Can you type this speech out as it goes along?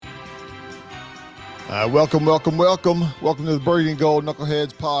Welcome to the Burgundy Gold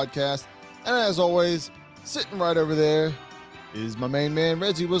Knuckleheads podcast. And as always, sitting right over there is my main man,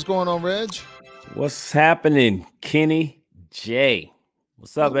 Reggie. What's going on, Reg? What's happening, Kenny J?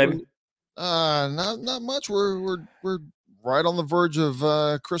 What's up, baby? Not much. We're right on the verge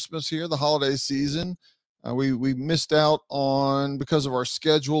of Christmas here, the holiday season. We missed out on because of our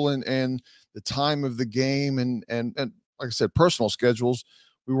schedule and the time of the game and like I said, personal schedules.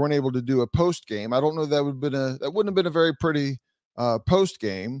 We weren't able to do a post game. I don't know that wouldn't have been a very pretty post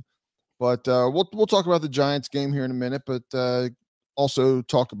game, but we'll talk about the Giants game here in a minute, but also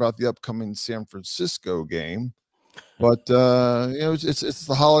talk about the upcoming San Francisco game. But it's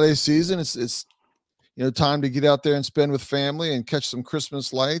the holiday season. It's time to get out there and spend with family and catch some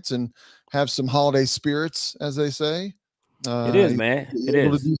Christmas lights and have some holiday spirits, as they say. It is, man. It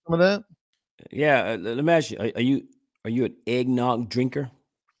able is. To do some of that. Yeah. Let me ask you: Are you an eggnog drinker?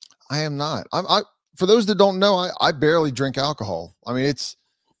 I am not. I for those that don't know, I barely drink alcohol. I mean,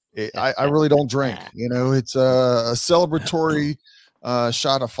 I really don't drink. It's a celebratory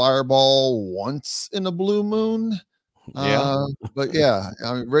shot of Fireball once in a blue moon. Yeah. But yeah,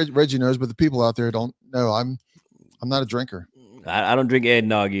 I mean, Reggie knows, but the people out there don't know. I'm not a drinker. I don't drink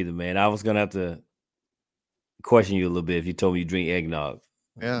eggnog either, man. I was gonna have to question you a little bit if you told me you drink eggnog.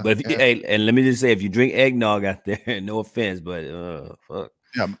 Yeah. But and let me just say, if you drink eggnog out there, no offense, but fuck.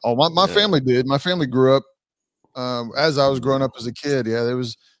 Yeah. Oh, my family did. My family grew up as I was growing up as a kid. Yeah, there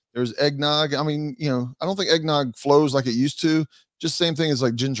was eggnog. I mean, I don't think eggnog flows like it used to. Just same thing as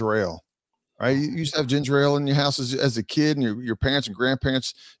like ginger ale, right? You used to have ginger ale in your house as a kid, and your parents and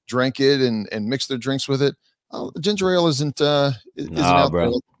grandparents drank it and mixed their drinks with it. Oh, ginger ale isn't out there like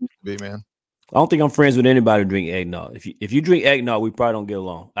it used to be, man. I don't think I'm friends with anybody who drink eggnog. If you drink eggnog, we probably don't get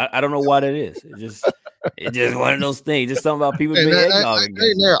along. I don't know why that is. It's just one of those things. Just something about people drink eggnog.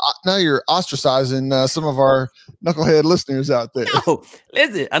 Now you're ostracizing some of our knucklehead listeners out there. No,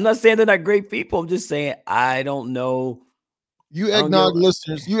 listen, I'm not saying they're not great people. I'm just saying I don't know. You eggnog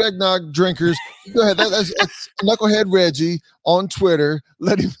listeners, you eggnog drinkers, go ahead. That's Knucklehead Reggie on Twitter.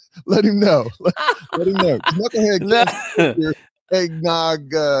 Let him know. Let him know. Knucklehead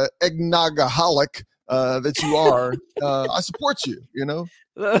eggnogaholic that you are. I support you.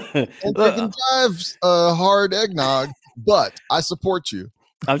 Don't drive hard eggnog, but I support you.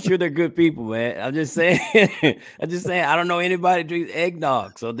 I'm sure they're good people, man. I'm just saying. I don't know anybody who drinks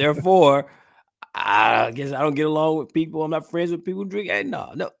eggnog, so therefore, I guess I don't get along with people. I'm not friends with people who drink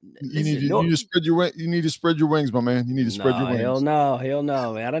eggnog. No, you need to spread your wings. You need to spread your wings, my man. You need to spread your wings. Hell no,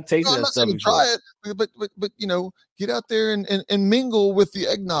 man. I don't taste that stuff. Try it, but get out there and mingle with the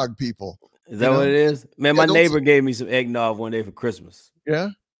eggnog people. Is that what it is, man? My neighbor gave me some eggnog one day for Christmas. Yeah,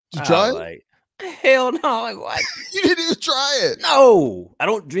 did you try it? Like, hell no! Like what? You didn't even try it. No, I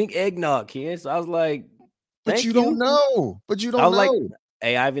don't drink eggnog, Ken. So I was like, but you don't know. But you don't know. Like,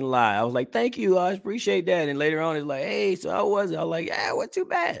 hey, I even lied. I was like, thank you. I appreciate that. And later on, it's like, hey, so how was it? I was like, yeah, wasn't too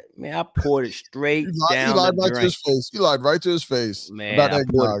bad. Man, I poured it straight down the drain. To his face. You lied right to his face. Man, about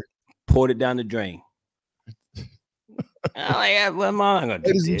eggnog. Poured it down the drain. I'm like, what am I gonna do?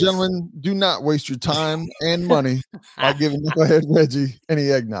 Ladies and gentlemen, do not waste your time and money by giving Knucklehead Reggie any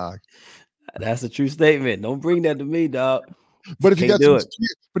eggnog. That's a true statement. Don't bring that to me, dog. But if you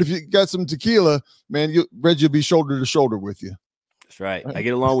got some tequila, man, Reggie will be shoulder to shoulder with you. That's right. I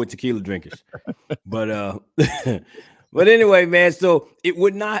get along with tequila drinkers. But but anyway, man, so it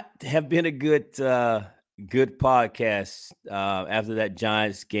would not have been a good podcast after that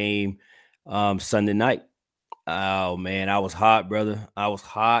Giants game Sunday night. Oh man, I was hot, brother. I was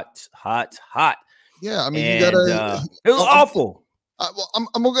hot. Yeah, I mean, it was awful. I'm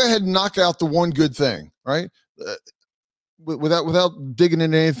gonna go ahead and knock out the one good thing, right? Without digging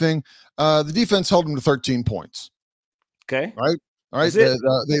into anything, the defense held them to 13 points. Okay, right. All right.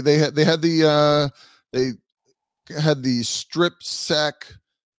 They had the strip sack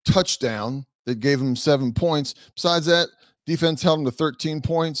touchdown that gave them 7 points. Besides that, defense held them to 13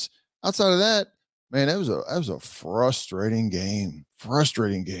 points. Outside of that, man, that was a frustrating game. And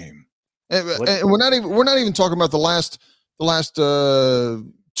we're not even talking about the last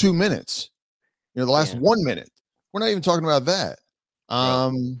 2 minutes. The last 1 minute. We're not even talking about that.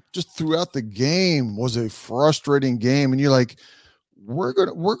 Just throughout the game was a frustrating game, and you're like, we're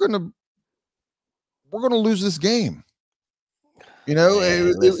gonna lose this game. It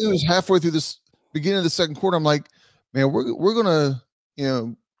was halfway through this beginning of the second quarter. I'm like, man, we're gonna,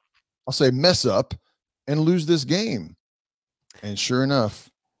 I'll say mess up and lose this game. And sure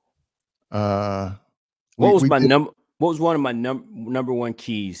enough, what was one of my number one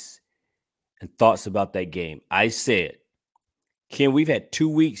keys and thoughts about that game? I said, Ken, we've had 2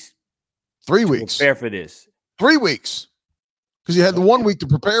 weeks 3 weeks. Prepare for this. 3 weeks. Because you had the 1 week to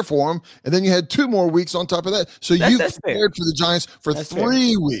prepare for them, and then you had 2 more weeks on top of that. So you prepared for the Giants for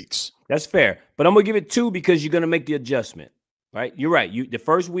 3 weeks. That's fair. But I'm going to give it 2 because you're going to make the adjustment, right? You're right. The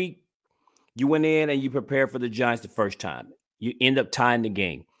first week, you went in and you prepared for the Giants the first time. You end up tying the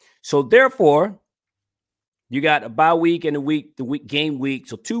game. So therefore, you got a bye week and the game week.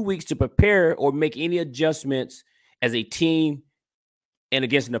 So 2 weeks to prepare or make any adjustments as a team and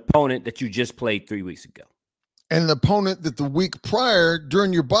against an opponent that you just played 3 weeks ago. And an opponent that the week prior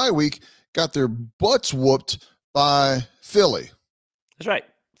during your bye week got their butts whooped by Philly. That's right.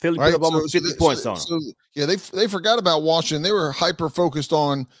 Philly put up almost 50 points on them. So, yeah, they forgot about Washington. They were hyper focused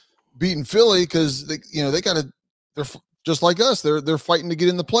on beating Philly because they're just like us. They're fighting to get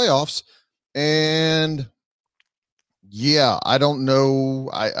in the playoffs. And yeah, I don't know.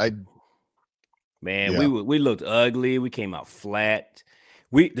 We looked ugly. We came out flat.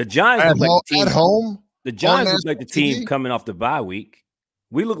 The Giants look like the team at home. The Giants look like the team coming off the bye week.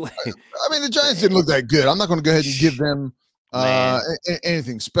 We look like. I mean, the Giants didn't look that good. I'm not going to go ahead and give them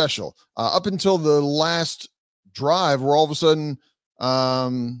anything special up until the last drive, where all of a sudden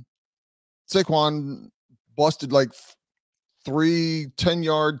Saquon busted like 3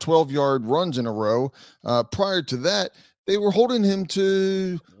 10-yard, 12-yard runs in a row. Prior to that, they were holding him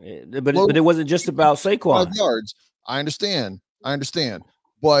to. But it wasn't just about Saquon. 5 yards. I understand,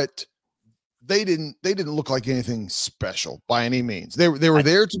 but they didn't look like anything special by any means. They were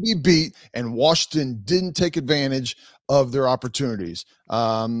there to be beat, and Washington didn't take advantage of their opportunities.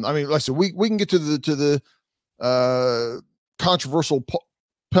 I mean, like I said, we can get to the controversial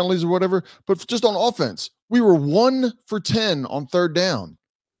penalties or whatever, but just on offense, we were 1 for 10 on third down.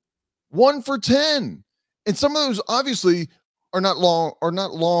 1 for 10, and some of those obviously are not long.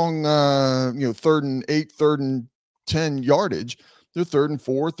 3rd and 8, 3rd and 10 yardage. They're 3rd and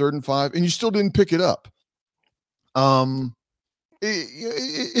 4, 3rd and 5, and you still didn't pick it up.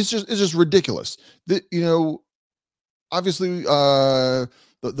 It's just ridiculous. Obviously, the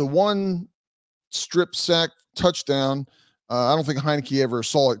one strip sack touchdown, I don't think Heineke ever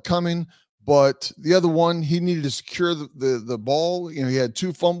saw it coming, but the other one, he needed to secure the ball. He had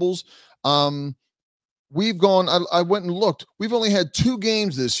 2 fumbles. We've gone. I went and looked. We've only had 2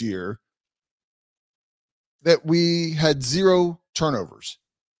 games this year that we had 0 turnovers.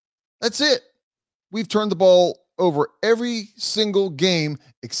 That's it. We've turned the ball over every single game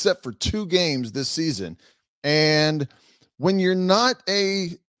except for 2 games this season. And when you're not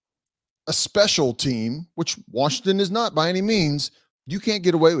a special team, which Washington is not by any means, you can't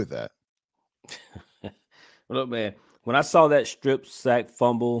get away with that. Look, man, when I saw that strip sack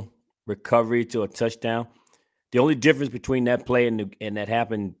fumble recovery to a touchdown, the only difference between that play and that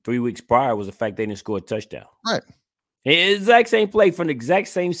happened 3 weeks prior was the fact they didn't score a touchdown. Right. Exact same play from the exact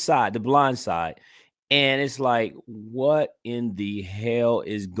same side, the blind side. And it's like, what in the hell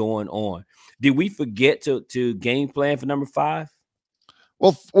is going on? Did we forget to game plan for number 5?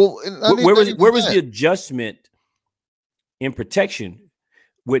 Well, where was the adjustment in protection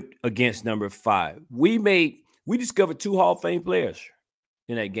against number 5? We discovered 2 Hall of Fame players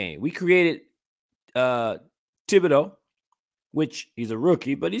in that game. We created Thibodeau, which he's a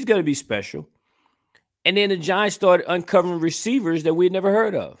rookie, but he's going to be special. And then the Giants started uncovering receivers that we'd never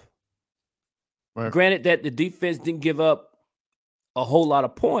heard of. Right. Granted that the defense didn't give up a whole lot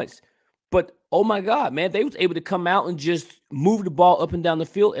of points, but oh my God, man, they was able to come out and just move the ball up and down the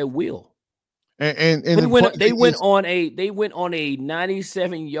field at will. And they went on a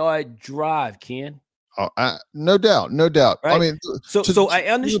 97-yard drive, Ken. No doubt. Right? I mean, so I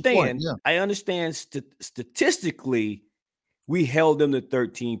understand. Yeah. I understand statistically, we held them to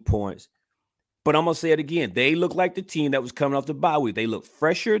 13 points. But I'm going to say it again. They look like the team that was coming off the bye week. They look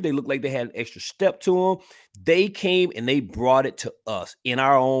fresher. They look like they had an extra step to them. They came and they brought it to us in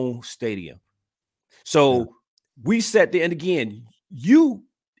our own stadium. So we sat there. And again,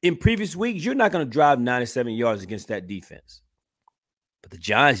 in previous weeks, you're not going to drive 97 yards against that defense. But the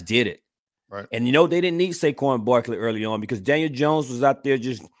Giants did it. Right. And, they didn't need Saquon Barkley early on because Daniel Jones was out there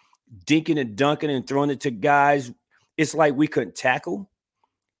just dinking and dunking and throwing it to guys. It's like we couldn't tackle.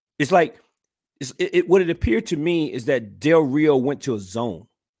 It's like, what it appeared to me is that Del Rio went to a zone.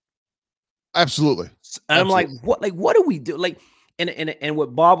 Absolutely. And I'm like, what? Like, what do we do? Like, and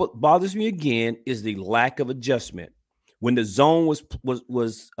what bothers me again is the lack of adjustment. When the zone was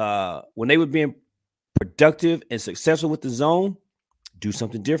when they were being productive and successful with the zone, do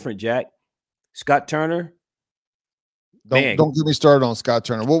something different, Jack. Scott Turner. Don't get me started on Scott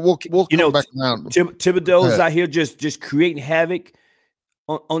Turner. We'll come back around. Thibodeau's out here just creating havoc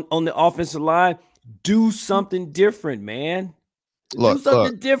on the offensive line. Do something different, man. Do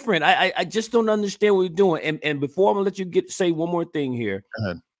something different. I just don't understand what you're doing. And before I'm gonna let you say one more thing here,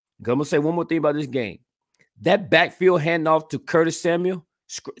 I'm gonna say one more thing about this game. That backfield handoff to Curtis Samuel,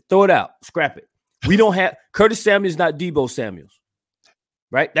 throw it out, scrap it. We don't have Curtis Samuel is not Deebo Samuels,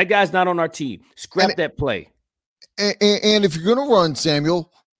 right? That guy's not on our team. Scrap that play. And if you're gonna run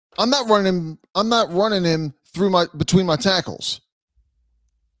Samuel, I'm not running him between my tackles.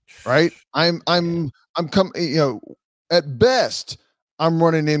 Right? I'm at best I'm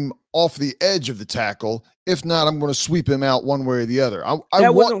running him off the edge of the tackle. If not, I'm going to sweep him out one way or the other.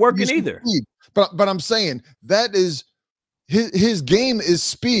 That wasn't working either. Speed, but I'm saying that is his game is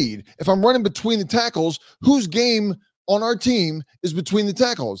speed. If I'm running between the tackles, whose game on our team is between the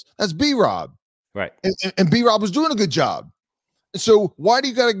tackles? That's B-Rob. Right. And B-Rob was doing a good job. So why do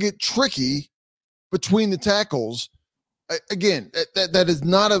you got to get tricky between the tackles? Again, that is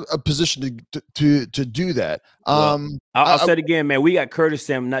not a position to do that. I'll say it again, man. We got Curtis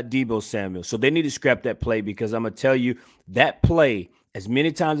Samuel, not Deebo Samuel. So they need to scrap that play, because I'm going to tell you that play, as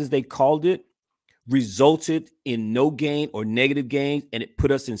many times as they called it, resulted in no gain or negative gains, and it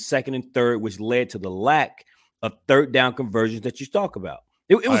put us in second and third, which led to the lack of third down conversions that you talk about.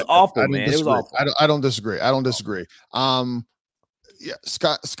 It was awful, man. It was awful. I don't disagree. Yeah,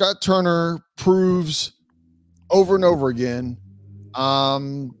 Scott Turner proves over and over again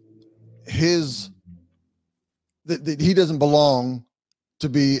that he doesn't belong to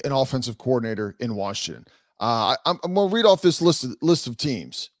be an offensive coordinator in Washington. I'm going to read off this list of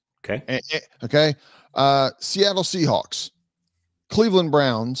teams. Okay. Okay. Seattle Seahawks, Cleveland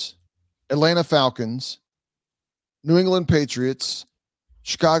Browns, Atlanta Falcons, New England Patriots,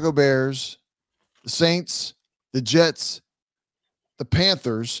 Chicago Bears, the Saints, the Jets, the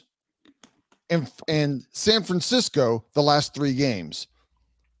Panthers, and San Francisco the last 3 games.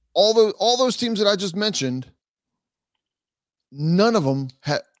 All those teams that I just mentioned, none of them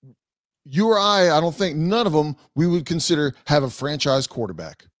had you or I don't think none of them we would consider have a franchise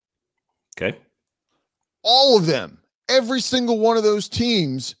quarterback. Okay. All of them, every single one of those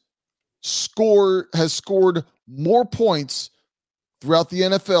teams has scored more points throughout the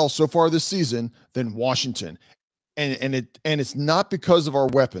NFL so far this season than Washington. And it's not because of our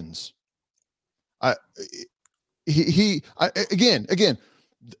weapons. Again,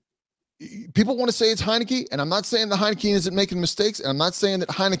 people want to say it's Heineke, and I'm not saying that Heineke isn't making mistakes, and I'm not saying that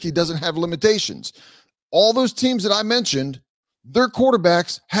Heineke doesn't have limitations. All those teams that I mentioned, their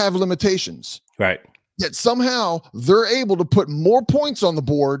quarterbacks have limitations. Right. Yet somehow they're able to put more points on the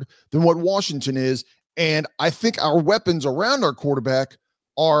board than what Washington is. And I think our weapons around our quarterback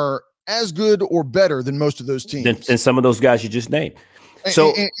are as good or better than most of those teams. Than some of those guys you just named.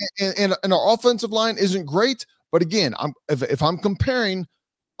 So, and our offensive line isn't great, but again, if I'm comparing,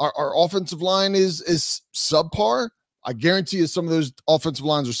 our offensive line is subpar. I guarantee you, some of those offensive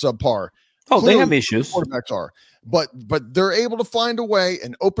lines are subpar. Oh, clearly, they have issues. Quarterbacks are, but they're able to find a way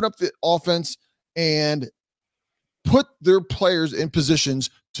and open up the offense and put their players in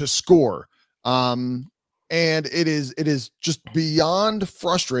positions to score. And it is just beyond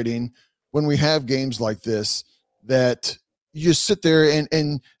frustrating when we have games like this that you just sit there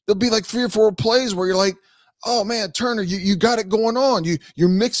and there'll be like 3 or 4 plays where you're like, oh man, Turner, you got it going on. You're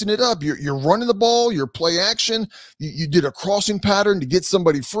mixing it up. You're running the ball. You're play action. You did a crossing pattern to get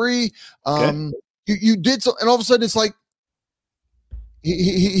somebody free. You did so, and all of a sudden it's like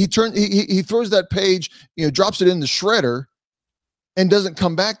he throws that page, drops it in the shredder, and doesn't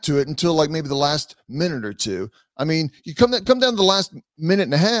come back to it until like maybe the last minute or two. I mean, you come down to the last minute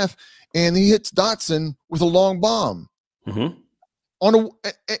and a half, and he hits Dotson with a long bomb. Mm-hmm.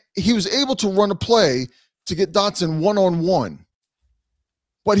 He was able to run a play to get Dotson one-on-one,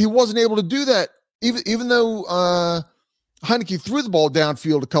 but he wasn't able to do that. Even though Heineke threw the ball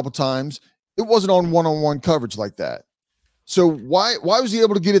downfield a couple times, it wasn't on one-on-one coverage like that. So why was he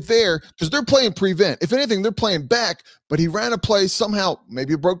able to get it there? Because they're playing prevent. If anything, they're playing back, but he ran a play somehow.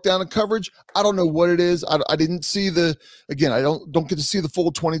 Maybe it broke down the coverage. I don't know what it is. I didn't see I don't get to see the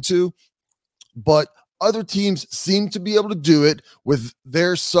full 22, but other teams seem to be able to do it with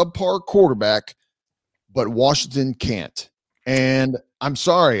their subpar quarterback, but Washington can't. And I'm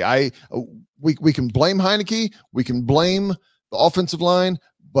sorry. We can blame Heineke. We can blame the offensive line,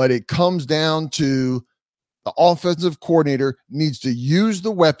 but it comes down to the offensive coordinator needs to use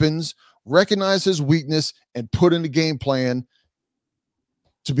the weapons, recognize his weakness, and put in a game plan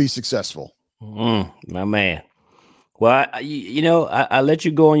to be successful. My man. Well, I let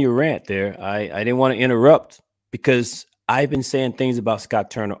you go on your rant there. I didn't want to interrupt because I've been saying things about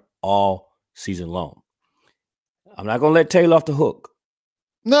Scott Turner all season long. I'm not going to let Taylor off the hook.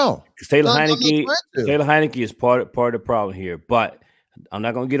 No. Taylor Heineke is part of the problem here. But I'm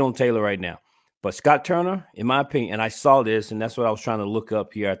not going to get on Taylor right now. But Scott Turner, in my opinion, and I saw this, and that's what I was trying to look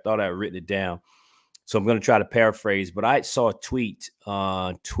up here. I thought I had written it down. So I'm going to try to paraphrase. But I saw a tweet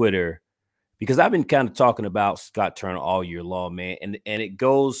on Twitter because I've been kind of talking about Scott Turner all year long, man. And it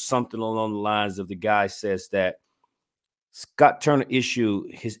goes something along the lines of the guy says that Scott Turner issue,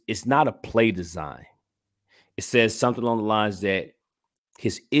 it's not a play design. It says something along the lines that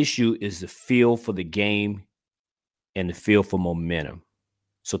his issue is the feel for the game and the feel for momentum.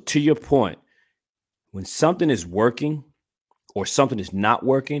 So to your point, when something is working or something is not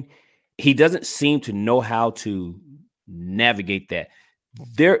working, he doesn't seem to know how to navigate that.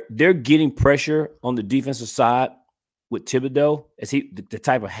 They're getting pressure on the defensive side with Thibodeau as the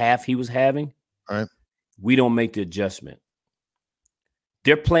type of half he was having. All right. We don't make the adjustment.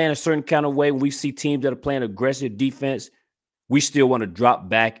 They're playing a certain kind of way. When we see teams that are playing aggressive defense, we still want to drop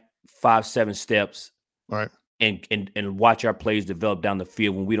back 5-7 steps, right, and watch our plays develop down the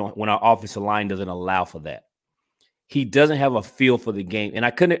field when our offensive line doesn't allow for that. He doesn't have a feel for the game. And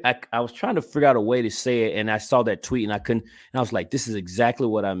I was trying to figure out a way to say it, and I saw that tweet and I was like, this is exactly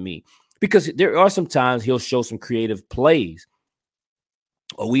what I mean. Because there are some times he'll show some creative plays,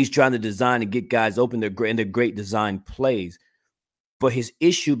 or he's trying to design and get guys open. They're great design plays. But his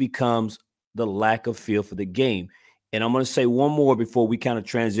issue becomes the lack of feel for the game. And I'm going to say one more before we kind of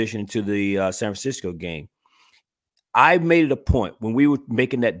transition into the San Francisco game. I made it a point when we were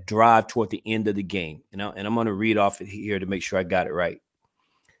making that drive toward the end of the game, and I'm going to read off it here to make sure I got it right.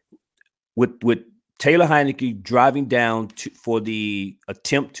 With Taylor Heineke driving down for the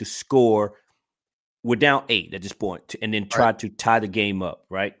attempt to score, we're down 8 at this point, and then try to tie the game up,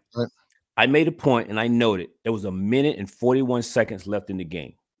 right? I made a point, and I noted there was 1 minute and 41 seconds left in the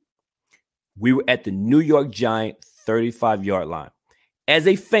game. We were at the New York Giant 35-yard line. As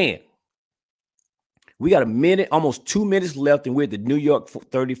a fan, we got 1 minute, almost 2 minutes left, and we're at the New York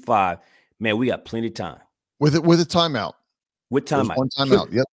 35. Man, we got plenty of time. With a timeout. With timeout. One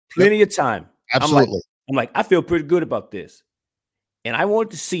timeout. Yep. Plenty of time. Absolutely. I'm like, I feel pretty good about this. And I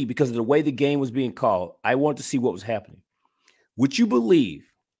wanted to see, because of the way the game was being called, I wanted to see what was happening. Would you believe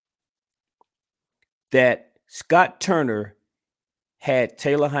that Scott Turner had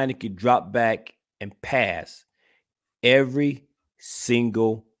Taylor Heineke drop back and pass every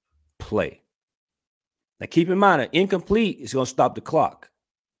single play? Now, keep in mind, an incomplete is going to stop the clock.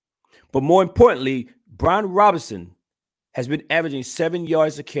 But more importantly, Brian Robinson has been averaging 7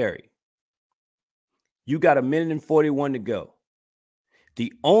 yards a carry. You got 1 minute and 41 to go.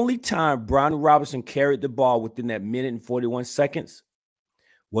 The only time Brian Robinson carried the ball within that minute and 41 seconds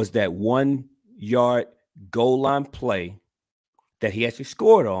was that 1 yard goal line play that he actually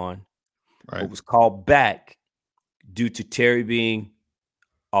scored on. Right. It was called back due to Terry being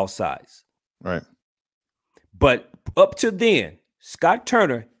offsides. Right. But up to then, Scott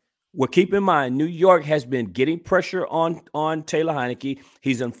Turner, well, keep in mind, New York has been getting pressure on Taylor Heineke.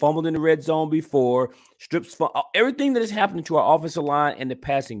 He's fumbled in the red zone before, strips, everything that is happening to our offensive line and the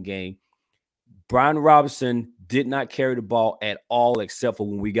passing game. Brian Robinson did not carry the ball at all except for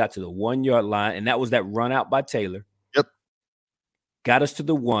when we got to the 1 yard line, and that was that run out by Taylor. Yep. Got us to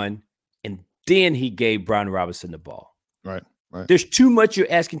the 1, and then he gave Brian Robinson the ball. Right. There's too much you're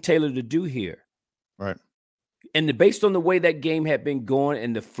asking Taylor to do here. Right. And based on the way that game had been going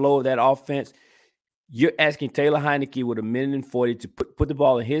and the flow of that offense, you're asking Taylor Heineke with 1 minute and 40 to put the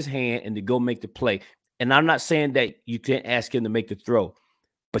ball in his hand and to go make the play. And I'm not saying that you can't ask him to make the throw,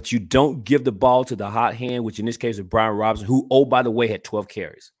 but you don't give the ball to the hot hand, which in this case is Brian Robinson, who, oh, by the way, had 12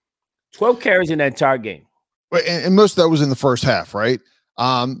 carries. 12 carries in that entire game. And most of that was in the first half, right?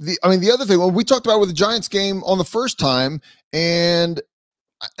 The other thing, well, we talked about with the Giants game on the first time, and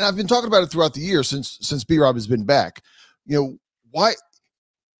I've been talking about it throughout the year since B-Rob has been back. You know, why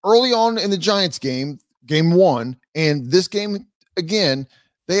early on in the Giants game 1, and this game again,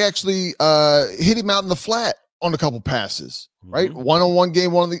 they actually hit him out in the flat on a couple passes, right? Mm-hmm. One-on-one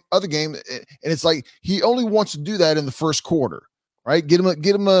game, one on the other game. And it's like he only wants to do that in the first quarter, right? Get him in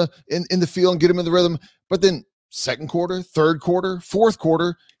the field and get him in the rhythm. But then second quarter, third quarter, fourth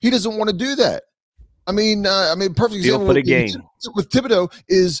quarter, he doesn't want to do that. Perfect example for the game with Thibodeau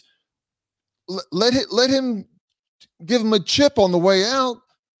is let him give him a chip on the way out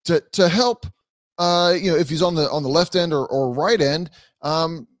to help. If he's on the left end or right end,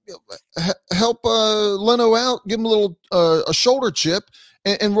 help Leno out, give him a little a shoulder chip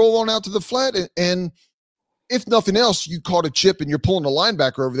and roll on out to the flat. And if nothing else, you caught a chip and you're pulling a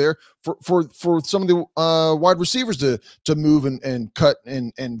linebacker over there for some of the wide receivers to move and cut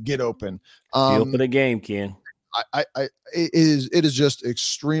and get open. Feel for the game, Ken. It is just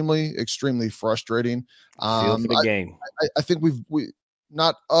extremely frustrating. Feel for the game. I think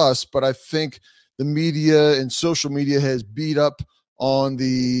not us, but I think the media and social media has beat up on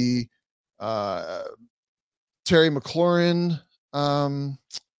the Terry McLaurin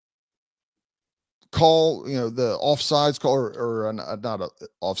call, the offsides call, or not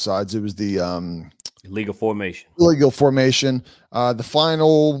offsides. It was the legal formation. The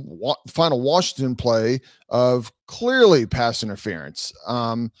final Washington play of clearly pass interference.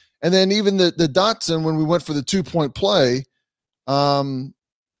 And then even the Dotson, when we went for the 2-point play,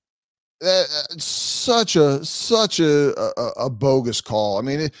 such a bogus call. I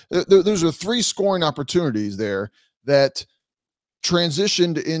mean, those are 3 scoring opportunities there that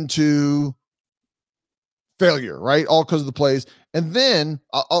transitioned into failure, right? All because of the plays. And then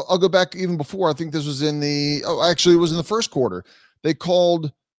I'll go back even before. I think this was it was in the first quarter. They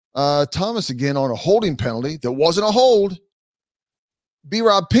called Thomas again on a holding penalty that wasn't a hold.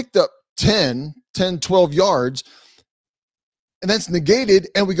 B-Rob picked up 10, 12 yards, and that's negated,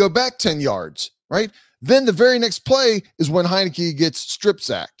 and we go back 10 yards, right? Then the very next play is when Heineke gets strip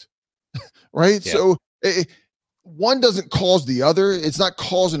sacked, right? Yeah. So one doesn't cause the other. It's not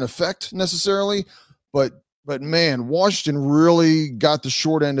cause and effect necessarily, but man, Washington really got the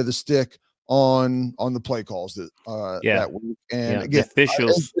short end of the stick on the play calls that week. And again,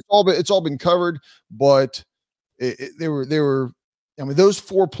 officials, it's all been covered, but they were. I mean, those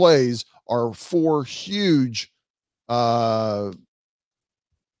 4 plays are 4 huge, horrible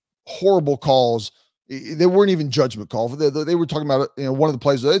calls. They weren't even judgment calls. They were talking about one of the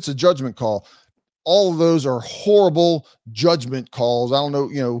plays. It's a judgment call. All of those are horrible judgment calls. I don't know.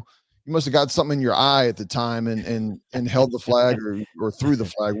 You must have got something in your eye at the time and held the flag or threw the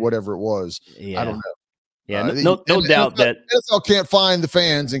flag, whatever it was. Yeah. I don't know. Yeah, no doubt that NFL can't find the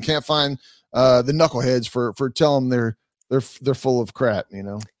fans and can't find the knuckleheads for telling them they're full of crap.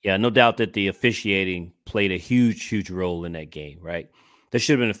 Yeah, no doubt that the officiating played a huge role in that game. Right, there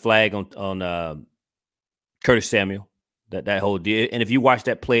should have been a flag on Curtis Samuel. That whole deal. And if you watch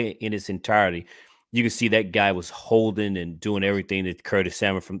that play in its entirety, you can see that guy was holding and doing everything that Curtis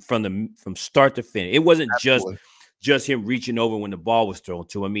Samuel from start to finish. It wasn't just him reaching over when the ball was thrown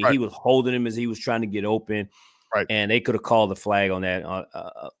to him. I mean, He was holding him as he was trying to get open. Right. And they could have called the flag on that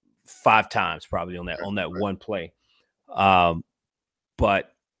 5 times probably on that one play.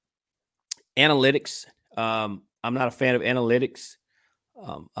 But analytics, I'm not a fan of analytics.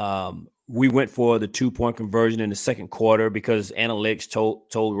 We went for the 2-point conversion in the second quarter because analytics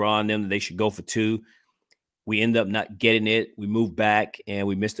told Ron them that they should go for 2. We ended up not getting it. We moved back and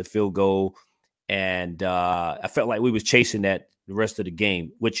we missed a field goal. And I felt like we was chasing that the rest of the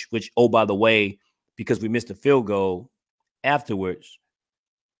game, which, oh, by the way, because we missed a field goal afterwards,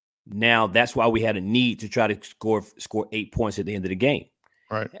 now that's why we had a need to try to score 8 points at the end of the game.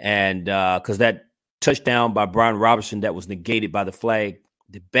 Right. And because that touchdown by Brian Robinson that was negated by the flag,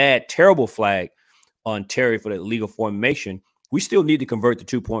 the bad, terrible flag on Terry for the illegal formation, we still need to convert the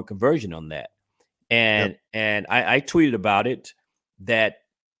 2-point conversion on that. And I tweeted about it that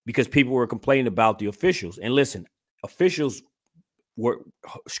because people were complaining about the officials. And listen, officials were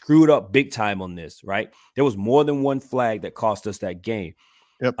screwed up big time on this, right? There was more than one flag that cost us that game.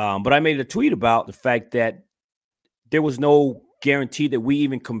 Yep. But I made a tweet about the fact that there was no guarantee that we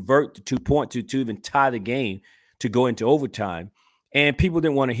even convert the 2-point to even tie the game to go into overtime. And people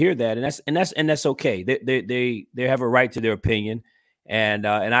didn't want to hear that, and that's okay. They have a right to their opinion, and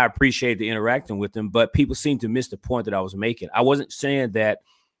I appreciate the interacting with them. But people seem to miss the point that I was making. I wasn't saying that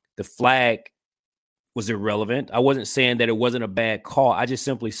the flag was irrelevant. I wasn't saying that it wasn't a bad call. I just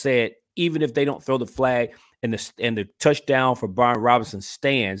simply said even if they don't throw the flag and the touchdown for Brian Robinson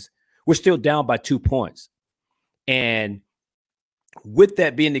stands, we're still down by 2 points. And with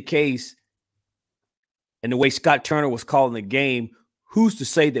that being the case, and the way Scott Turner was calling the game, who's to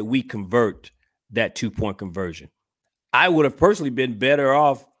say that we convert that 2-point conversion? I would have personally been better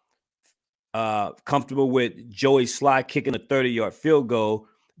off comfortable with Joey Sly kicking a 30-yard field goal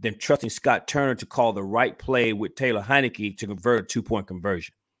than trusting Scott Turner to call the right play with Taylor Heineke to convert a 2-point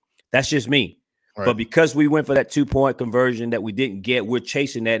conversion. That's just me. Right. But because we went for that 2-point conversion that we didn't get, we're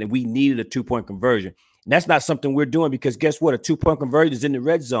chasing that, and we needed a 2-point conversion. And that's not something we're doing because guess what? A 2-point conversion is in the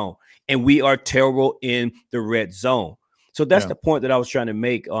red zone, and we are terrible in the red zone. So that's the point that I was trying to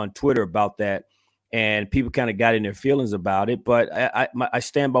make on Twitter about that, and people kind of got in their feelings about it. But I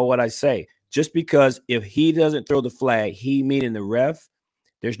stand by what I say. Just because if he doesn't throw the flag, he meaning the ref,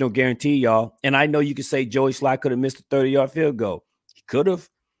 there's no guarantee, y'all. And I know you could say Joey Sly could have missed a 30-yard field goal. He could have.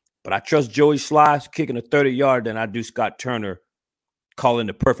 But I trust Joey Sly kicking a 30-yard than I do Scott Turner calling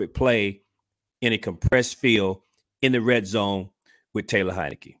the perfect play in a compressed field in the red zone with Taylor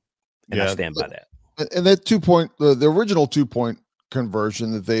Heineke. And I stand by that. And that 2-point, the original 2-point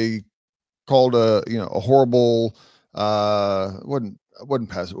conversion that they called a horrible wasn't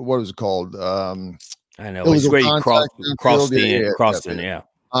pass. What was it called? I know it's where you crossed in.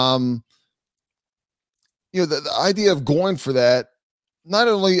 The idea of going for that, not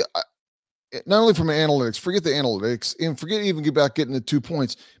only from analytics, forget the analytics, and forget even about getting the 2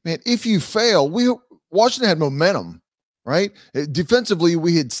 points. Man, if you fail, Washington had momentum, right? Defensively,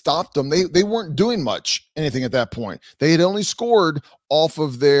 we had stopped them. They weren't doing anything at that point. They had only scored off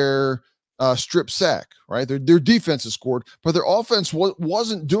of their strip sack, right? Their defense has scored, but their offense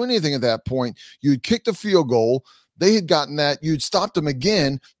wasn't doing anything at that point. You'd kicked a field goal. They had gotten that. You'd stopped them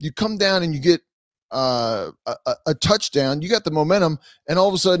again. You come down and you get a touchdown. You got the momentum, and all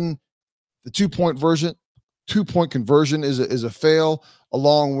of a sudden, the 2-point conversion is a fail,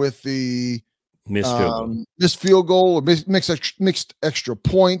 along with the missed field goal or mixed extra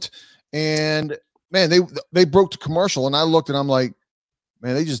point. And man, they broke the commercial, and I looked and I'm like,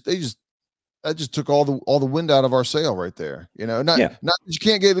 man, that just took all the wind out of our sail right there. Not that you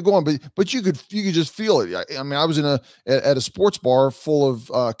can't get it going, but you could just feel it. I mean, I was at a sports bar full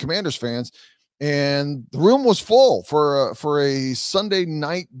of Commanders fans, and the room was full for a Sunday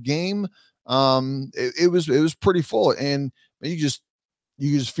night game. It was pretty full, and you just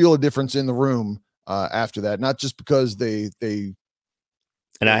feel a difference in the room after that. Not just because they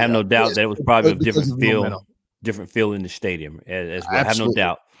and I have no doubt that it was probably a different feel in the stadium as well. I have no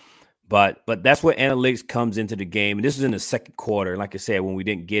doubt. But that's where analytics comes into the game. And this is in the second quarter. Like I said, when we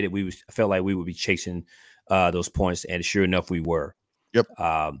didn't get it, felt like we would be chasing those points. And sure enough, we were. Yep.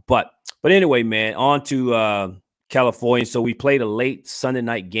 But anyway, man, on to California. So we played a late Sunday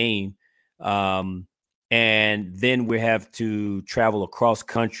night game. And then we have to travel across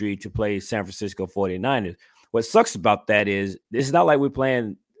country to play San Francisco 49ers. What sucks about that is it's not like we're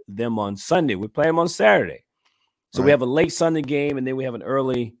playing them on Sunday. We're playing them on Saturday. So we have a late Sunday game, and then we have an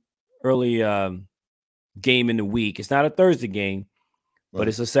early game in the week. It's not a Thursday game, but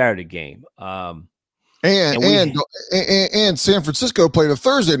it's a Saturday game. And San Francisco played a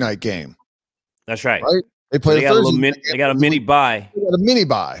Thursday night game. That's right. Right. They played They got a mini bye. They got a mini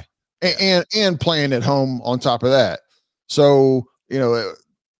bye, and playing at home on top of that. So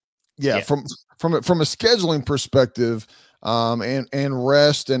from a scheduling perspective, and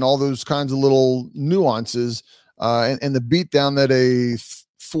rest and all those kinds of little nuances, and the beatdown that a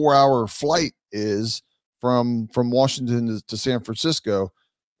 4-hour flight is from Washington to San Francisco.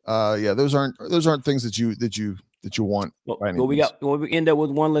 Those aren't things that you want. Well, we end up with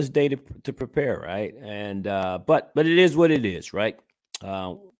one less day to prepare, right? And but it is what it is, right?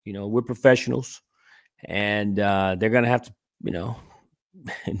 We're professionals, and they're gonna have to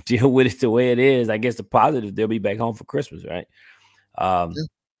deal with it the way it is. I guess the positive, they'll be back home for Christmas, right?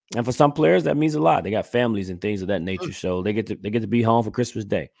 And for some players, that means a lot. They got families and things of that nature, so they get to be home for Christmas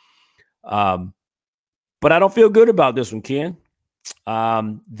Day. But I don't feel good about this one, Ken.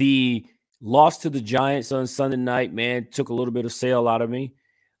 The loss to the Giants on Sunday night, man, took a little bit of sail out of me,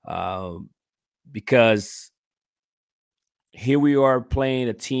 because here we are playing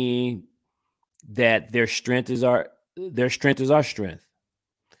a team that their strength is our strength.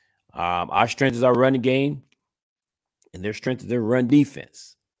 Our strength is our running game, and their strength is their run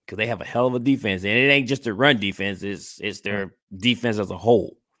defense, because they have a hell of a defense. And it ain't just their run defense, it's their defense as a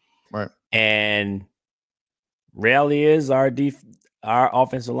whole. Right. And reality is our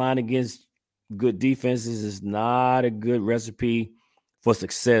offensive line against good defenses is not a good recipe for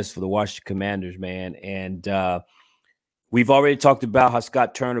success for the Washington Commanders, man. And we've already talked about how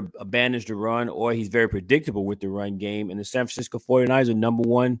Scott Turner abandons the run, or he's very predictable with the run game. And the San Francisco 49ers are number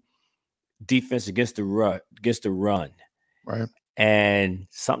one defense against the run. Right. And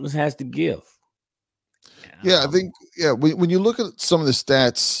something has to give. I think, when you look at some of the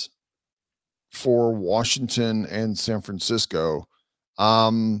stats for Washington and San Francisco,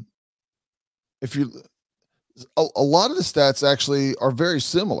 if you a lot of the stats actually are very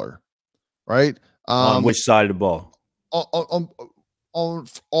similar, right? On which side of the ball? On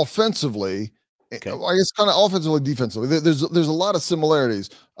offensively, okay. I guess kind of offensively, defensively. There's a lot of similarities.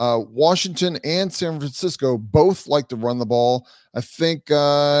 Washington and San Francisco both like to run the ball. I think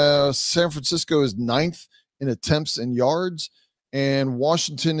San Francisco is 9th in attempts and yards, and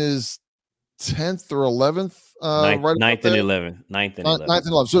Washington is 10th or 11th. Ninth and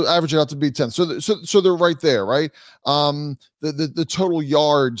 11th. So average it out to be 10th. So they're right there, right? The total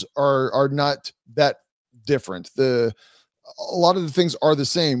yards are not that different. A lot of the things are the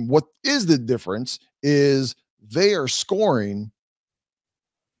same. What is the difference is they are scoring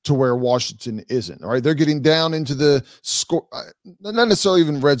to where Washington isn't. All right, they're getting down into the score, not necessarily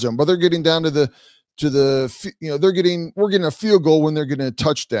even red zone, but they're getting down to the to the, we're getting a field goal when they're getting a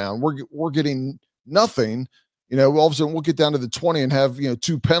touchdown. We're getting nothing. All of a sudden we'll get down to the 20 and have,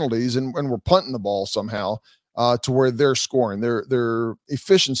 2 penalties and we're punting the ball somehow to where they're scoring. Their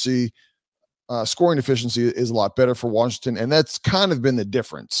efficiency, scoring efficiency is a lot better for Washington. And that's kind of been the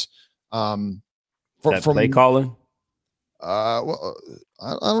difference. From play calling? Well,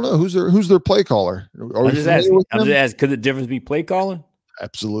 I don't know who's their play caller. I'm just asking. Could the difference be play calling?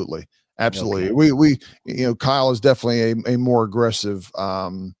 Absolutely. Okay. We Kyle is definitely a more aggressive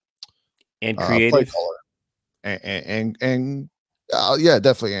and creative play caller. And yeah,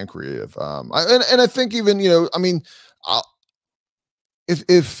 definitely and creative. I think even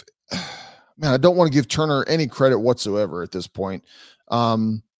if man, I don't want to give Turner any credit whatsoever at this point,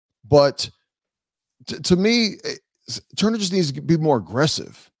 but to me, Turner just needs to be more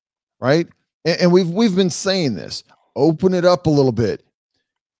aggressive, right? And we've been saying this. Open it up a little bit.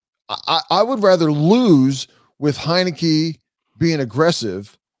 I would rather lose with Heineke being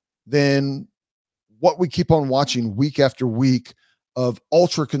aggressive than what we keep on watching week after week of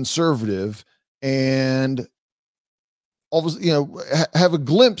ultra conservative and always, have a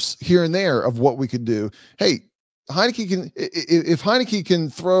glimpse here and there of what we could do. Hey, Heineke can, if Heineke can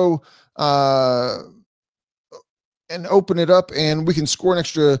throw and open it up and we can score an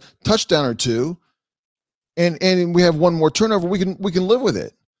extra touchdown or two and we have one more turnover, we can live with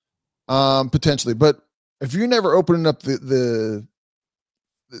it potentially. But if you're never opening up the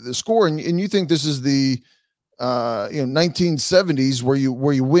score and you think this is the 1970s where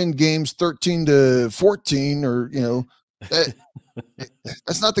you win games 13-14 or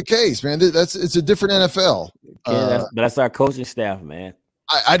that's not the case, man. It's a different NFL. That's our coaching staff, man.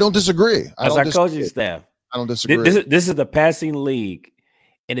 I don't disagree. That's our coaching staff. I don't disagree. This is the passing league,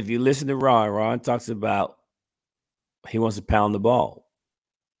 and if you listen to Ron talks about he wants to pound the ball,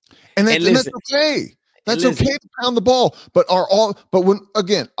 and that's okay. That's okay to pound the ball, but I'll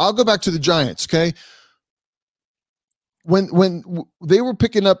go back to the Giants, okay? When they were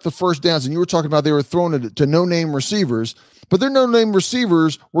picking up the first downs and you were talking about they were throwing it to no-name receivers, but their no-name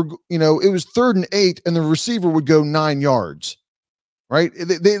receivers were, it was 3rd and 8 and the receiver would go 9 yards, right?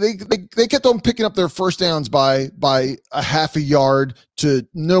 They kept on picking up their first downs by a half a yard to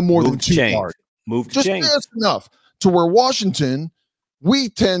no more than 2 yards. That's enough to where Washington, we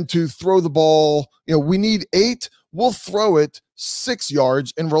tend to throw the ball, we need 8, we'll throw it 6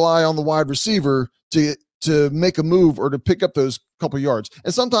 yards and rely on the wide receiver to make a move or to pick up those couple yards.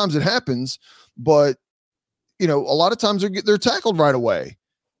 And sometimes it happens, but a lot of times they're tackled right away.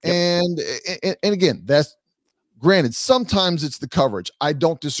 Yep. And again, that's granted, sometimes it's the coverage. I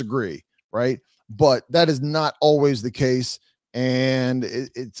don't disagree, right? But that is not always the case. And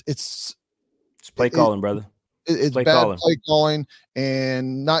it's play calling, brother. It's play bad play calling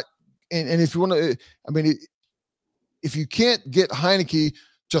and not, and if you want to, if you can't get Heineke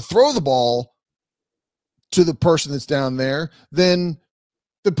to throw the ball to the person that's down there, then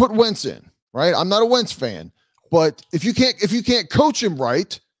put Wentz in, right? I'm not a Wentz fan, but if you can't coach him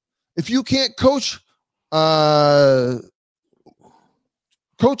right, if you can't coach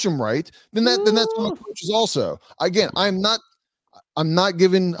him right, then that's on the coaches also. Again, I'm not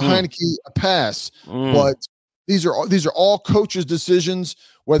giving Heineke a pass, but these are all coaches' decisions,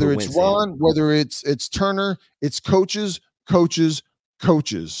 whether it's Ron, whether it's Turner, it's coaches.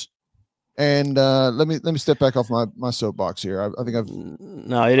 And let me step back off my soapbox here. I think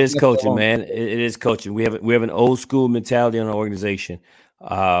it is coaching, man. It is coaching. We have an old school mentality in our organization.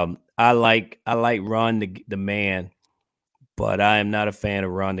 I like Ron the man, but I am not a fan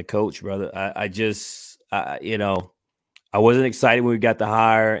of Ron the coach, brother. I wasn't excited when we got the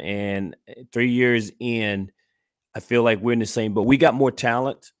hire, and 3 years in, I feel like we're in the same boat. We got more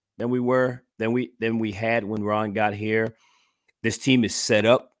talent than we had when Ron got here. This team is set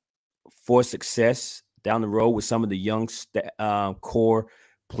up for success down the road with some of the young core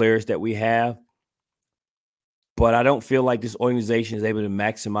players that we have. But I don't feel like this organization is able to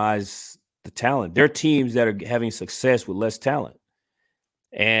maximize the talent. There are teams that are having success with less talent.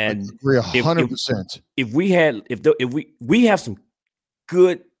 And I agree 100%. If we have some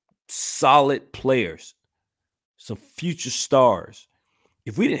good, solid players, some future stars.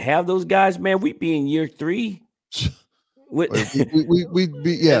 If we didn't have those guys, man, we'd be in year 3. We'd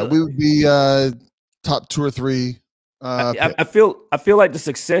be top 2 or 3. I feel like the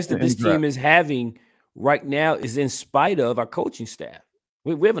success that this team is having right now is in spite of our coaching staff.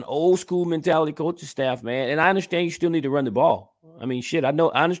 We have an old school mentality coaching staff, man. And I understand you still need to run the ball. I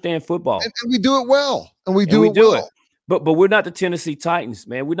understand football. And we do it well. And we do it well. But we're not the Tennessee Titans,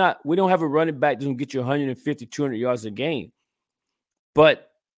 man. We don't have a running back that can get you 150, 200 yards a game.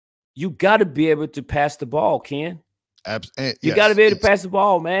 But you got to be able to pass the ball, Ken. You got to be able to pass the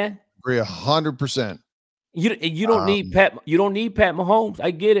ball, man. Agree 100%. You don't need Pat. You don't need Pat Mahomes.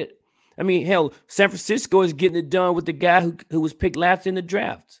 I get it. I mean, hell, San Francisco is getting it done with the guy who was picked last in the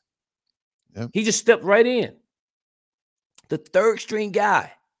draft. Yep. He just stepped right in. The third string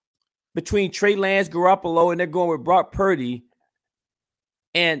guy between Trey Lance, Garoppolo, and they're going with Brock Purdy.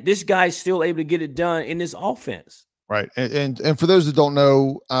 And this guy's still able to get it done in this offense. Right. And for those that don't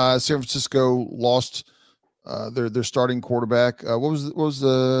know, San Francisco lost their starting quarterback. What was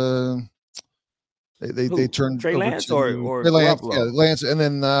the they turned Trey over Lance to or Lance, Garoppolo? yeah, Lance. And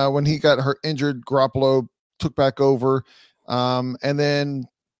then when he got injured, Garoppolo took back over. And then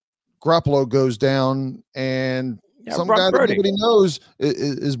Garoppolo goes down, and some Brock guy Purdy. that nobody knows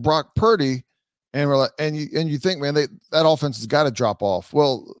is Brock Purdy. And we're like, and you think, man, that offense has got to drop off.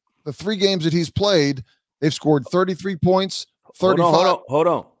 Well, the 3 games that he's played, they've scored 33 points, 35, hold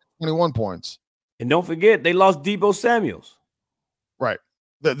on, 21 points. And don't forget, they lost Deebo Samuels. Right.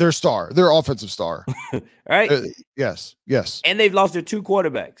 Their offensive star. Right? Yes. And they've lost their 2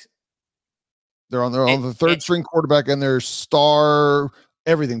 quarterbacks. They're on the third string quarterback and their star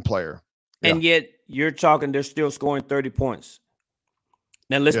everything player. Yeah. And yet you're talking they're still scoring 30 points.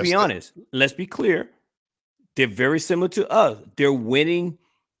 Now, let's be honest. Let's be clear. They're very similar to us. They're winning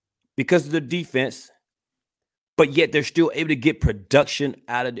because of the defense, but yet they're still able to get production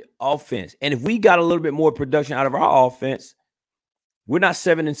out of the offense. And if we got a little bit more production out of our offense, we're not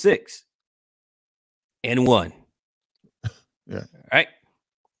 7-6 and 1. Yeah. Right?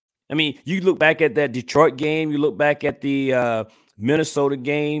 I mean, you look back at that Detroit game, you look back at the Minnesota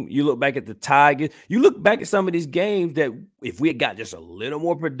game, you look back at the Tigers, you look back at some of these games that if we had got just a little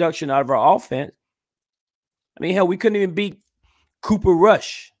more production out of our offense, I mean, hell, we couldn't even beat Cooper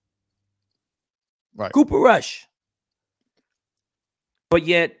Rush. Right. Cooper Rush. But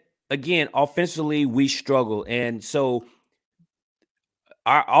yet, again, offensively, we struggle. And so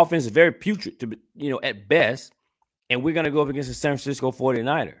our offense is very putrid, at best. And we're going to go up against the San Francisco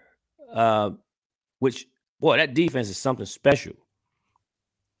 49er, which, boy, that defense is something special.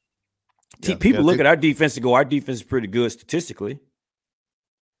 People look at our defense and go, our defense is pretty good statistically.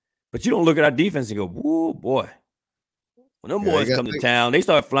 But you don't look at our defense and go, whoa, boy. When them boys come to town, they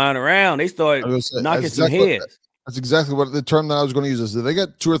start flying around. They start knocking some heads. That's exactly what the term that I was going to use is that they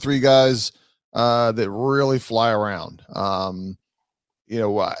got 2 or 3 guys that really fly around. To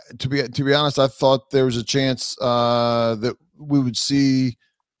be honest, I thought there was a chance that we would see,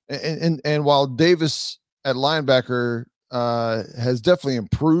 and while Davis at linebacker has definitely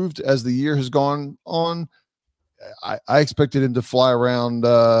improved as the year has gone on, I expected him to fly around. He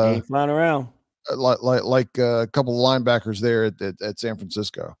ain't flying around like a couple of linebackers there at San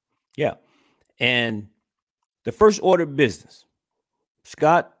Francisco. Yeah, and the first order of business,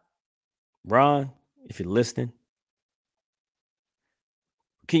 Scott, Ron, if you're listening,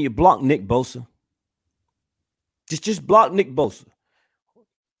 can you block Nick Bosa? Just block Nick Bosa.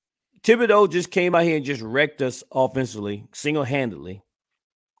 Thibodeau just came out here and just wrecked us offensively, single-handedly,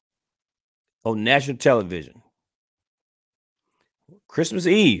 on national television. Christmas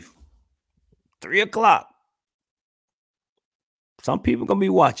Eve, 3:00. Some people going to be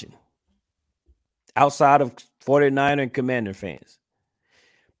watching outside of 49er and Commander fans.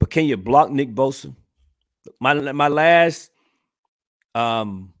 But can you block Nick Bosa? My last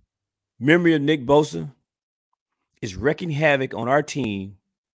memory of Nick Bosa is wreaking havoc on our team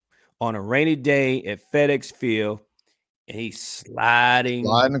on a rainy day at FedEx Field, and he's sliding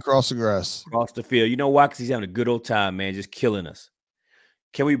across the grass. Across the field. You know why? Because he's having a good old time, man, just killing us.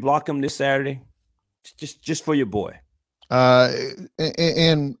 Can we block him this Saturday? Just for your boy.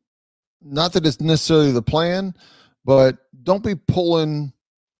 And not that it's necessarily the plan, but don't be pulling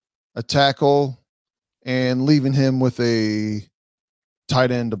a tackle and leaving him with a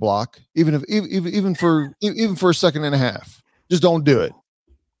tight end to block, even for a second and a half. Just don't do it.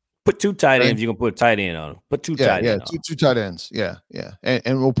 Put 2 tight ends. You're gonna put a tight end on him. Put 2 tight ends. Two tight ends. Yeah.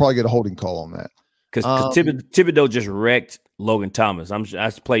 And we'll probably get a holding call on that because Thibodeau just wrecked Logan Thomas.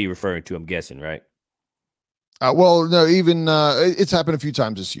 That's the play you're referring to. I'm guessing, right? Well, no, even it's happened a few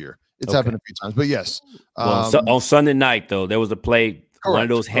times this year. It's happened a few times, but yes. On Sunday night, though, there was a play, one of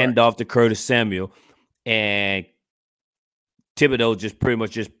those handoff to Curtis Samuel, and Thibodeau just pretty much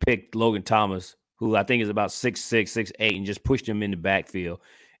just picked Logan Thomas, who I think is about 6'6", 6'8", and just pushed him in the backfield.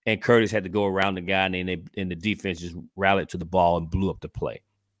 And Curtis had to go around the guy, and the defense just rallied to the ball and blew up the play.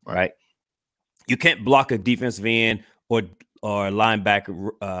 Right? You can't block a defensive end or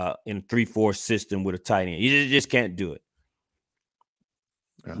linebacker in a 3-4 system with a tight end. You just can't do it.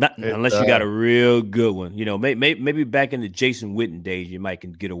 Yeah. Unless you got a real good one. You know, maybe back in the Jason Witten days, you might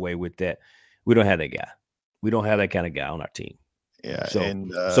can get away with that. We don't have that guy. We don't have that kind of guy on our team. Yeah.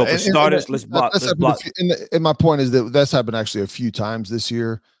 So for starters, let's block. And my point is that that's happened actually a few times this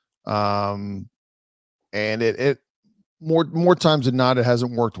year. And it more times than not, it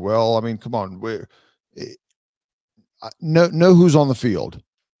hasn't worked well. I mean, come on. Know who's on the field,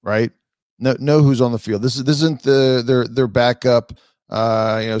 right? Know who's on the field. This isn't their backup.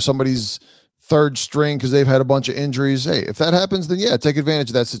 Somebody's third string because they've had a bunch of injuries. Hey, if that happens, then yeah, take advantage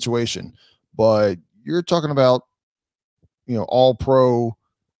of that situation. But you're talking about, all pro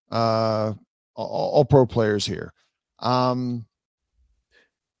players here.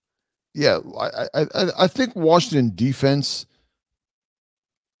 Yeah, I think Washington defense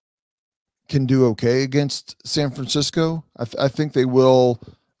can do okay against San Francisco. I think they will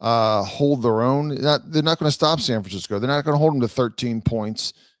hold their own. They're not going to stop San Francisco. They're not going to hold them to 13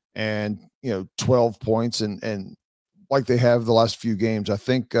 points and 12 points and like they have the last few games. I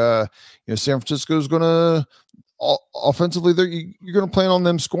think San Francisco is going to offensively. You're going to plan on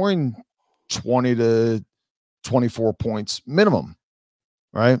them scoring 20 to 24 points minimum,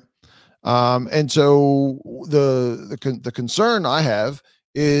 right? And so the concern I have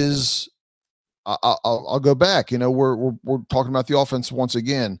is I'll go back. We're talking about the offense once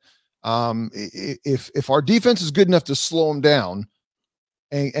again. If our defense is good enough to slow them down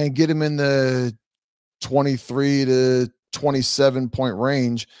and get them in the 23 to 27 point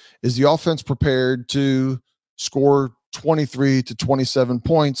range, is the offense prepared to score 23 to 27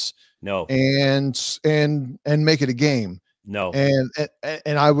 points? No. And make it a game? No. And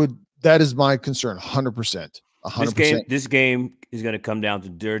I would. That is my concern. 100%. 100%. This game is going to come down to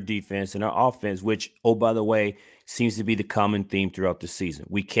their defense and our offense, which, oh, by the way, seems to be the common theme throughout the season.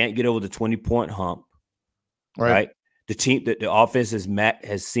 We can't get over the 20-point hump, right? The offense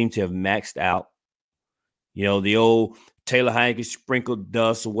has seemed to have maxed out. The old Taylor Heineke sprinkled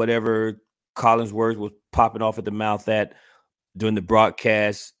dust or whatever Collinsworth was popping off at the mouth at during the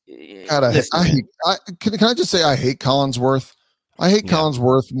broadcast. God, can I just say I hate Collinsworth? I hate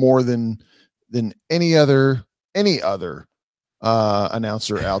Collinsworth more than any other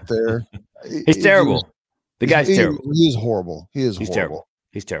announcer out there. He's terrible. The guy's terrible. He is horrible. He's horrible.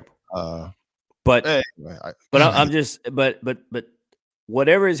 He's terrible. But anyway, but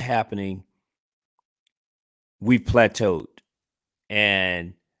whatever is happening, we've plateaued,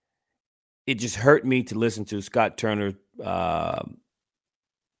 and it just hurt me to listen to Scott Turner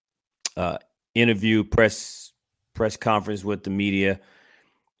interview press conference with the media.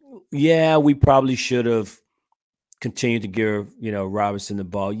 Yeah, we probably should have continued to give, Robinson the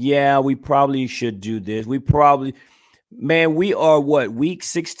ball. Yeah, we probably should do this. We are what, week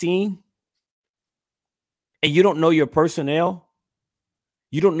 16? And you don't know your personnel?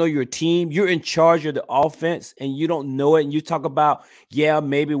 You don't know your team? You're in charge of the offense and you don't know it. And you talk about, yeah,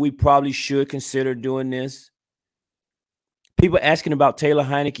 maybe we probably should consider doing this. People asking about Taylor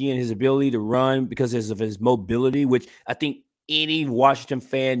Heineke and his ability to run because of his mobility, which I think any Washington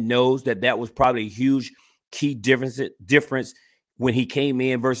fan knows that was probably a huge key difference when he came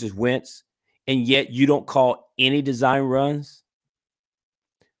in versus Wentz, and yet you don't call any design runs.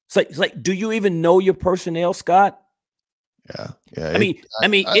 It's like, do you even know your personnel, Scott? Yeah. I mean,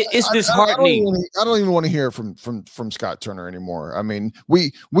 it's disheartening. I don't even want to hear from Scott Turner anymore. I mean,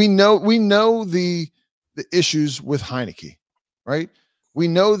 we know the issues with Heineke, right? We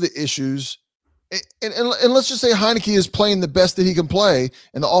know the issues. And let's just say Heineke is playing the best that he can play,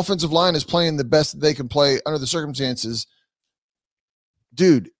 and the offensive line is playing the best that they can play under the circumstances.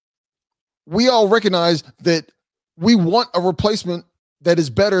 Dude, we all recognize that we want a replacement that is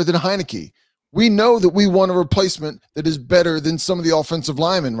better than Heineke. We know that we want a replacement that is better than some of the offensive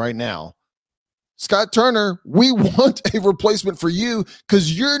linemen right now. Scott Turner, we want a replacement for you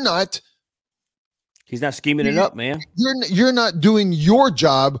because you're not. He's not scheming it up, man. You're not doing your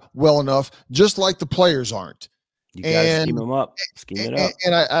job well enough, just like the players aren't. You gotta scheme them up. Scheme it up.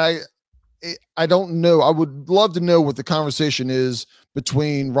 And I don't know. I would love to know what the conversation is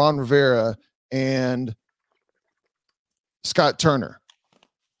between Ron Rivera and Scott Turner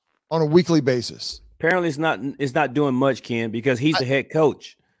on a weekly basis. Apparently, it's not doing much, Ken, because he's the head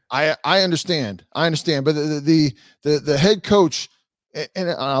coach. I understand, but the head coach. And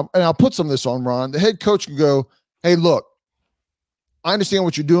I'll put some of this on Ron. The head coach can go, hey, look, I understand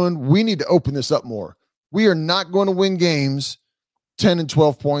what you're doing. We need to open this up more. We are not going to win games 10 and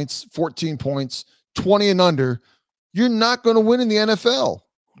 12 points, 14 points, 20 and under. You're not going to win in the NFL.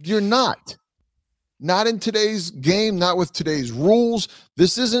 You're not. Not in today's game, not with today's rules.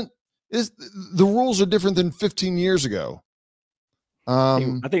 The rules are different than 15 years ago.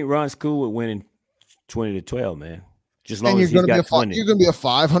 I think Ron's cool with winning 20-12, man. Just as long and as he's got 20. You're going to be a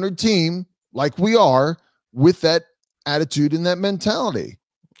 500 team like we are with that attitude and that mentality.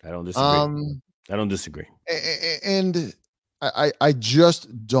 I don't disagree. I don't disagree. And I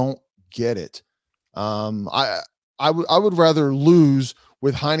just don't get it. I would rather lose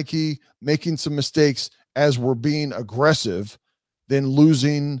with Heineke making some mistakes as we're being aggressive than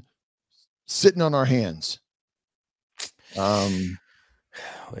losing sitting on our hands.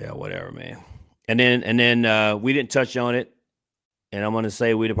 Yeah, whatever, man. And then we didn't touch on it, and I'm going to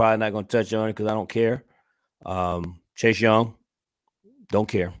say we're probably not going to touch on it because I don't care. Chase Young, don't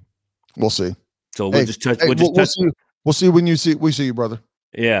care. We'll see. So we'll just touch. We'll see when we see you, brother.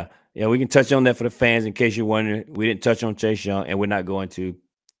 Yeah, we can touch on that for the fans in case you're wondering. We didn't touch on Chase Young, and we're not going to.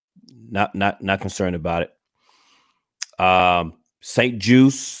 Not concerned about it. St.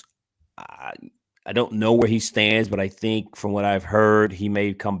 Juice, I don't know where he stands, but I think from what I've heard, he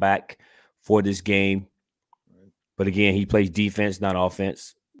may come back for this game. But again, he plays defense, not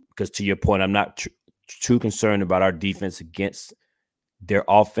offense. Because to your point, I'm not too concerned about our defense against their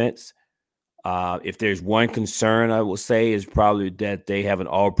offense. If there's one concern, I will say, is probably that they have an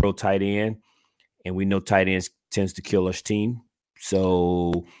all-pro tight end, and we know tight ends tends to kill us team.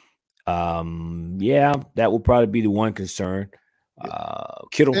 So, that will probably be the one concern.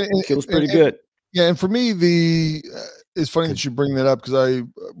 Kittle's pretty good. Yeah, and for me, it's funny that you bring that up because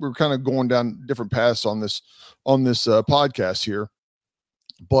we're kind of going down different paths on this podcast here,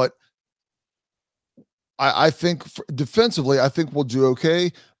 but I think defensively, I think we'll do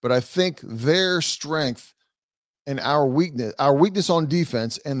okay. But I think their strength and our weakness on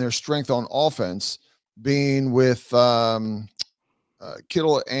defense and their strength on offense, being with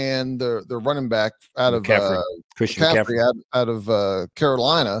Kittle and the running back out of Christian McCaffrey out of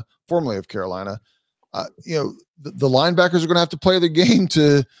Carolina, formerly of Carolina. The linebackers are going to have to play their game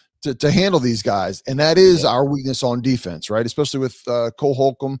to handle these guys, and that is our weakness on defense, right? Especially with Cole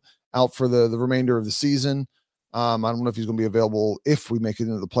Holcomb out for the remainder of the season. I don't know if he's going to be available if we make it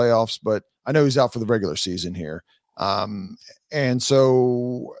into the playoffs, but I know he's out for the regular season here. And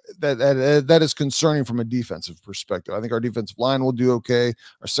so that is concerning from a defensive perspective. I think our defensive line will do okay.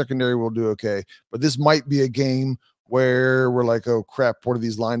 Our secondary will do okay, but this might be a game where we're like, oh crap, what are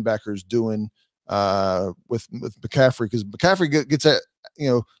these linebackers doing with McCaffrey? Because McCaffrey gets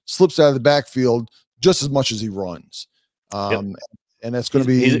slips out of the backfield just as much as he runs. And that's going to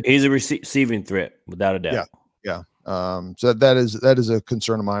be he's a receiving threat without a doubt. Yeah. So that is a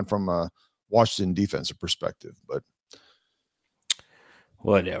concern of mine from a Washington defensive perspective, but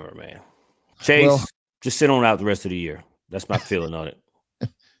whatever, man. Chase, just sit on out the rest of the year. That's my feeling on it.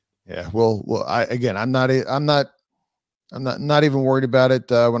 Yeah. Well, I'm not even worried about it.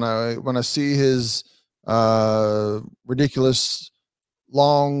 When I see his ridiculous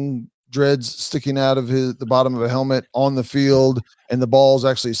long dreads sticking out of the bottom of a helmet on the field and the ball's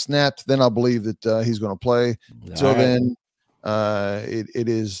actually snapped, then I'll believe that he's going to play. Until then, it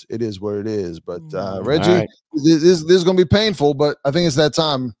is what it is. But Reggie, this is going to be painful, but I think it's that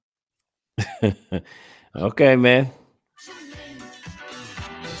time. Okay, man.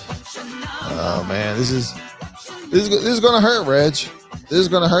 Oh man, this is going to hurt, Reg. This is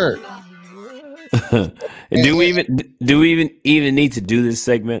going to hurt. Do we even need to do this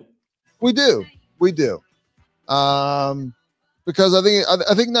segment? We do. Because I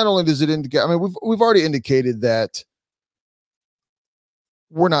think not only does it indicate, I mean, we've already indicated that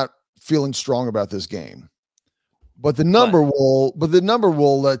we're not feeling strong about this game, but the number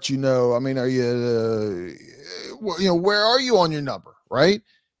will let you know. I mean, are you, where are you on your number, right?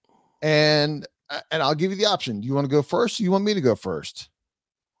 And I'll give you the option. Do you want to go first? Or you want me to go first?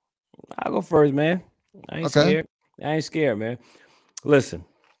 I'll go first, man. I ain't scared, man. Listen.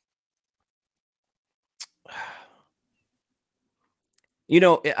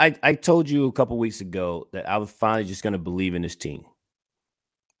 I told you a couple weeks ago that I was finally just going to believe in this team.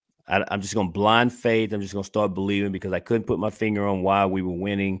 I'm just going to blind faith. I'm just going to start believing because I couldn't put my finger on why we were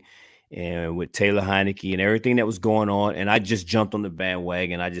winning and with Taylor Heineke and everything that was going on. And I just jumped on the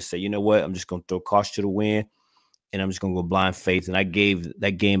bandwagon. I just said, you know what? I'm just going to throw caution to the wind and I'm just going to go blind faith. And I gave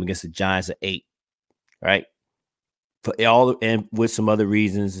that game against the Giants an 8, right? For all and with some other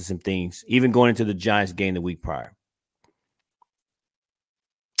reasons and some things, even going into the Giants game the week prior.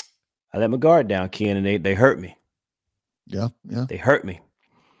 I let my guard down, Ken, and they hurt me. Yeah. They hurt me.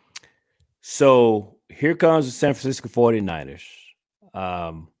 So here comes the San Francisco 49ers.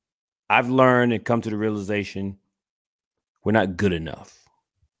 I've learned and come to the realization we're not good enough.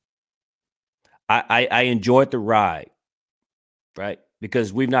 I enjoyed the ride, right?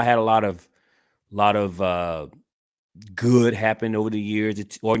 Because we've not had a lot of good happened over the years.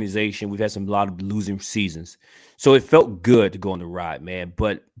 The organization, we've had a lot of losing seasons. So it felt good to go on the ride, man.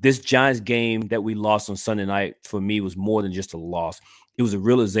 But this Giants game that we lost on Sunday night, for me, was more than just a loss. It was a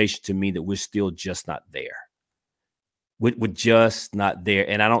realization to me that we're still just not there. We're just not there.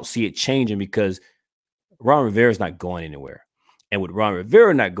 And I don't see it changing because Ron Rivera's not going anywhere. And with Ron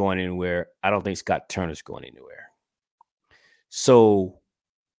Rivera not going anywhere, I don't think Scott Turner's going anywhere. So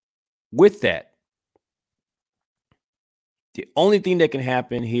with that, the only thing that can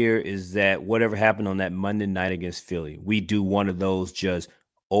happen here is that whatever happened on that Monday night against Philly, we do one of those just,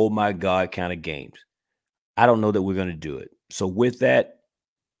 oh my God, kind of games. I don't know that we're going to do it. So with that,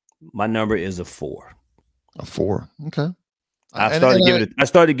 my number is a 4. A 4. Okay. I started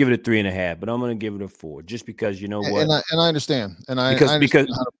to give it a 3.5, but I'm going to give it a 4 just because, you know what? And I understand. Because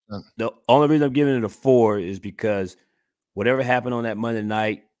the only reason I'm giving it a 4 is because whatever happened on that Monday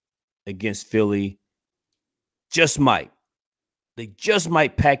night against Philly they just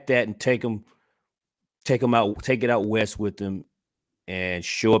might pack that and take it out west with them and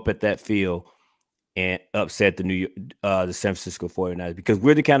show up at that field and upset the San Francisco 49ers, because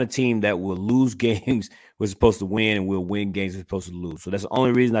we're the kind of team that will lose games we're supposed to win and we'll win games we're supposed to lose. So that's the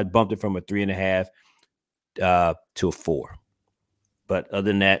only reason I bumped it from a 3.5 to a 4. But other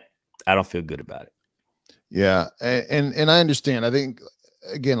than that, I don't feel good about it. Yeah, and I understand. I think,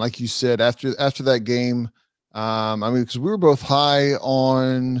 again, like you said, after that game, because we were both high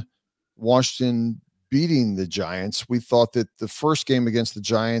on Washington beating the Giants. We thought that the first game against the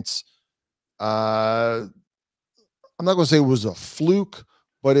Giants, I'm not going to say it was a fluke,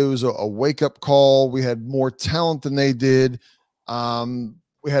 but it was a wake-up call. We had more talent than they did.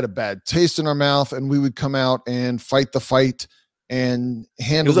 We had a bad taste in our mouth, and we would come out and fight the fight and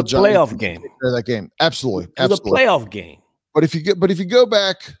handle the Giants. It was a playoff game. That game, absolutely. It was a playoff game. But if you go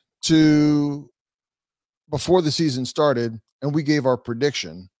back to before the season started and we gave our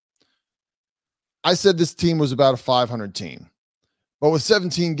prediction, I said this team was about a 500 team. But with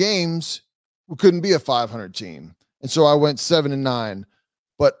 17 games, we couldn't be a 500 team. And so I went 7-9.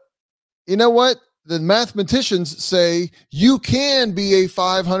 But you know what? The mathematicians say you can be a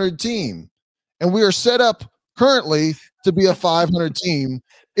 500 team. And we are set up currently to be a 500 team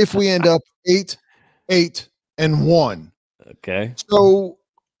if we end up 8-1. Okay. So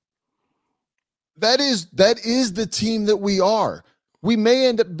that is the team that we are. We may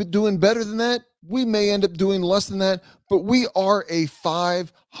end up doing better than that. We may end up doing less than that, but we are a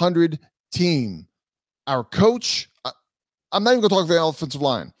 500 team. Our coach, I'm not even going to talk about the offensive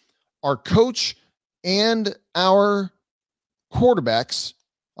line. Our coach and our quarterbacks,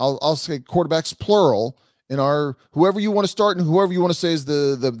 I'll say quarterbacks plural, and our whoever you want to start and whoever you want to say is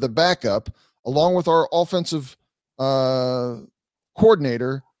the backup, along with our offensive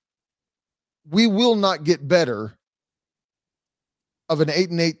coordinator, we will not get better of an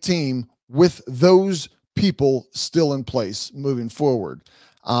 8-8 team with those people still in place moving forward.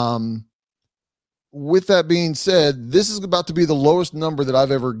 With that being said, this is about to be the lowest number that I've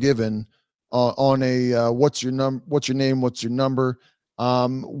ever given on a what's your name, what's your number.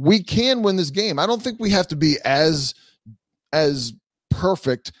 We can win this game. I don't think we have to be as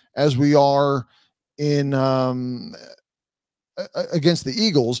perfect as we are in against the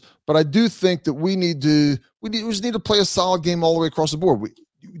Eagles, but I do think that we just need to play a solid game all the way across the board. We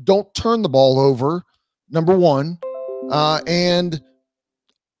don't turn the ball over, number one, and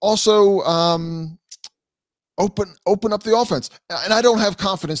also open up the offense. And I don't have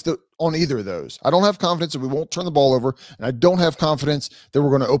confidence on either of those. I don't have confidence that we won't turn the ball over, and I don't have confidence that we're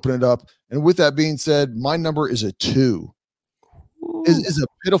going to open it up. And with that being said, my number is a 2. Is a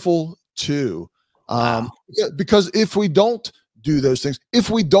pitiful 2. Because if we don't do those things, if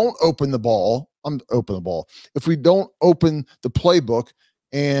we don't open the ball, if we don't open the playbook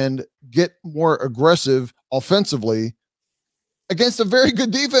and get more aggressive offensively against a very good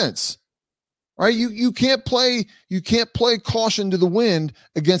defense, right? You can't play caution to the wind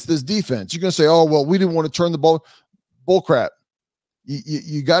against this defense. You're going to say, oh, well, we didn't want to turn the ball. Bull crap.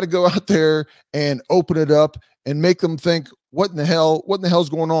 You got to go out there and open it up and make them think, what in the hell's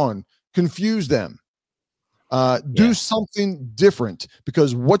going on? Confuse them. Do something different,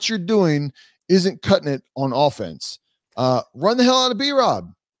 because what you're doing isn't cutting it on offense. Run the hell out of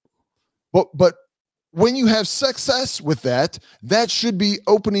B-Rob. But when you have success with that should be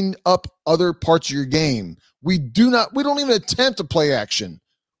opening up other parts of your game. We don't even attempt a play action.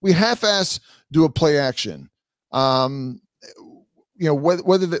 We half-ass do a play action. Whether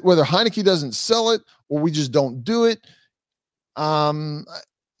Heineke doesn't sell it or we just don't do it.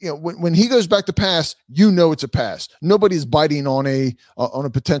 When he goes back to pass, it's a pass. Nobody's biting on a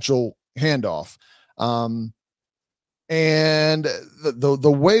potential handoff. And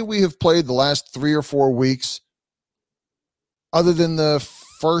the way we have played the last 3 or 4 weeks, other than the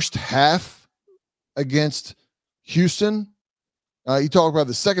first half against Houston, you talk about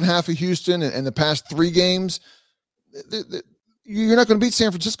the second half of Houston and the past 3 games, you're not going to beat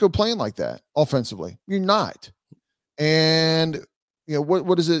San Francisco playing like that offensively. You're not. And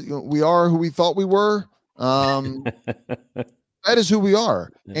what is it? We are who we thought we were. That is who we are.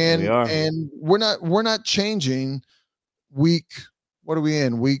 And we're not changing week. What are we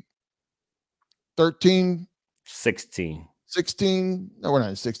in? Week 13, 16. No, we're not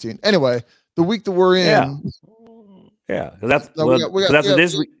in 16. Anyway, the week that we're in. Yeah. After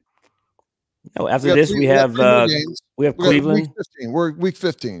this week. No, after this we have Cleveland. We're week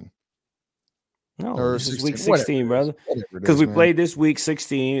 15. No, or this is week 16, brother. Because we played this week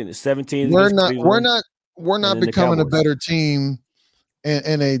 16, 17. We're not becoming a better team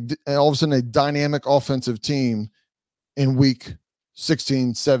and all of a sudden a dynamic offensive team in week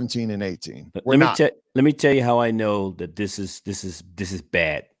 16, 17, and 18. Let me tell you how I know that this is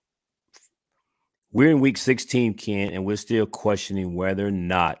bad. We're in week 16, Ken, and we're still questioning whether or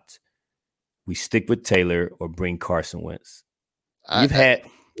not we stick with Taylor or bring Carson Wentz. I don't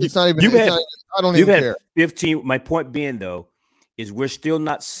even care. 15. My point being, though, is we're still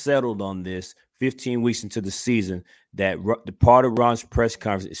not settled on this 15 weeks into the season. That the part of Ron's press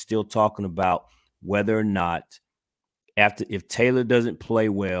conference is still talking about whether or not if Taylor doesn't play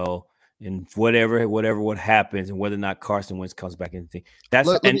well and whatever what happens, and whether or not Carson Wentz comes back in the team.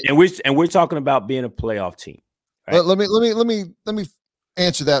 We're talking about being a playoff team. Right? Let me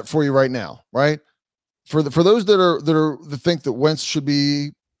answer that for you right now. Right, for those that think that Wentz should be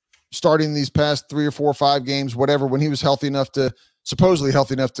starting these past 3 or 4 or 5 games, whatever, when he was supposedly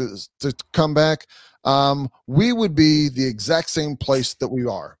healthy enough to come back, we would be the exact same place that we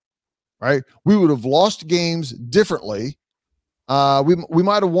are. Right, we would have lost games differently. We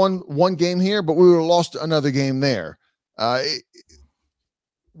might have won one game here, but we would have lost another game there.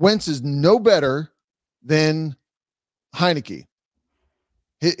 Wentz is no better than Heineke.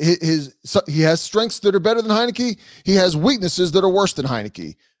 He has strengths that are better than Heineke. He has weaknesses that are worse than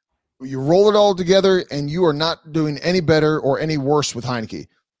Heineke. You roll it all together, and you are not doing any better or any worse with Heineke.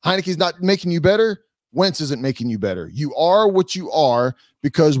 Heineke's not making you better. Wentz isn't making you better. You are what you are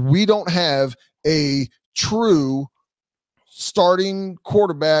because we don't have a true starting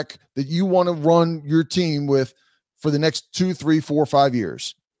quarterback that you want to run your team with for the next 2, 3, 4, 5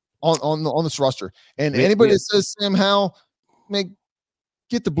 years on this roster. And anybody that says Sam Howell,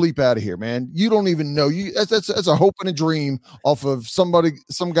 get the bleep out of here, man. You don't even know. That's a hope and a dream off of some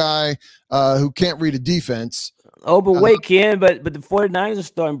guy who can't read a defense. Oh, but wait, Ken, but the 49ers are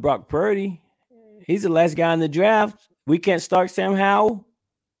starting Brock Purdy. He's the last guy in the draft. We can't start Sam Howell.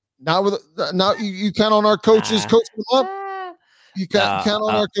 Now you count on our coaches coaching them up. You count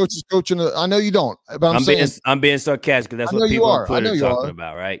on our coaches coaching. I know you don't, but I'm being sarcastic. That's what people on Twitter are talking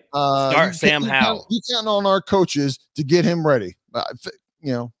about, right? Start Sam Howell. You count on our coaches to get him ready.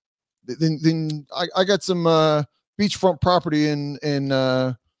 Then I got some beachfront property in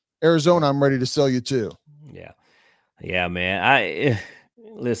Arizona. I'm ready to sell you too. Yeah, man.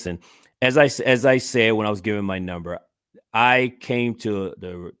 Listen. As I said when I was giving my number, I came to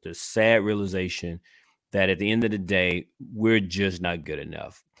the sad realization that at the end of the day, we're just not good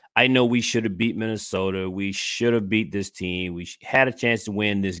enough. I know we should have beat Minnesota. We should have beat this team. We had a chance to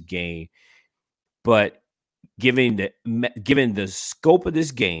win this game. But given the scope of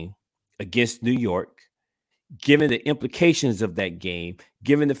this game against New York, given the implications of that game,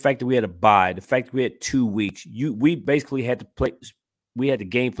 given the fact that we had a bye, the fact that we had 2 weeks, we basically had to play. We had the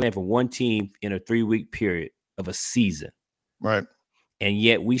game plan for one team in a 3-week period of a season. Right. And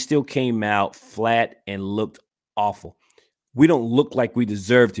yet we still came out flat and looked awful. We don't look like we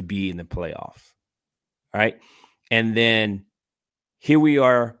deserve to be in the playoffs. Right. And then here we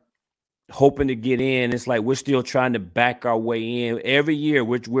are hoping to get in. It's like we're still trying to back our way in. Every year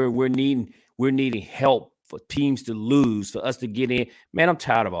we're needing help for teams to lose, for us to get in. Man, I'm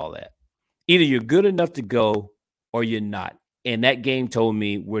tired of all that. Either you're good enough to go or you're not. And that game told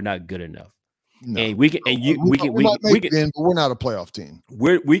me we're not good enough. No, and we can, but we're not a playoff team.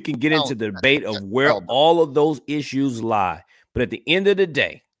 We can get into the debate of where all of those issues lie. But at the end of the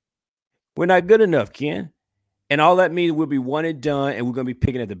day, we're not good enough, Ken. And all that means we'll be one and done, and we're going to be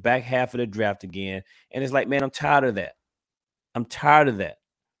picking at the back half of the draft again. And it's like, man, I'm tired of that.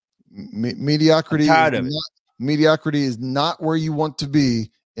 Mediocrity. Mediocrity is not where you want to be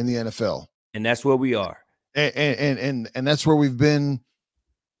in the NFL. And that's where we are. And that's where we've been.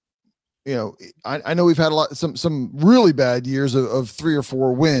 I know we've had some really bad years of 3 or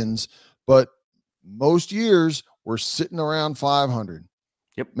 4 wins, but most years we're sitting around 500.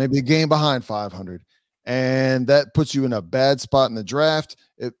 Yep. Maybe a game behind 500. And that puts you in a bad spot in the draft.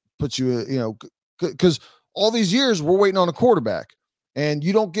 It puts you, because all these years we're waiting on a quarterback, and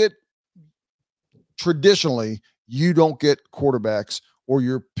you don't get quarterbacks or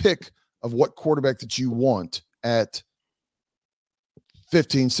your pick of what quarterback that you want at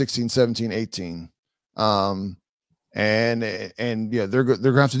 15, 16, 17, 18. And yeah, they're going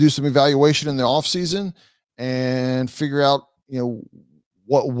to have to do some evaluation in the offseason and figure out,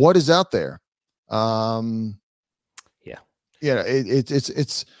 what is out there. I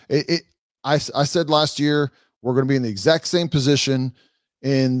said last year we're going to be in the exact same position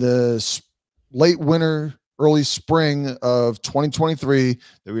in the late winter, early spring of 2023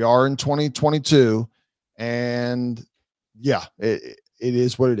 that we are in 2022. And yeah, it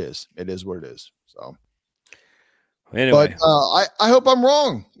is what it is. It is what it is. So anyway, but I hope I'm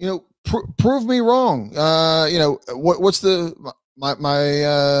wrong. Prove me wrong. What's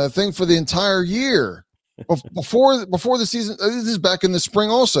my thing for the entire year before the season? This is back in the spring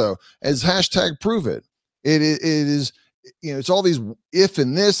also, as #prove it. It is, it's all these if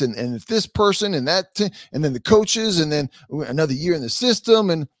and this and if this person and that and then the coaches and then another year in the system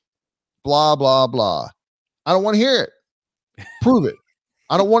and blah blah blah. I don't want to hear it. Prove it.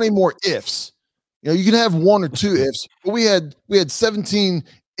 I don't want any more ifs. You can have one or two ifs, but we had 17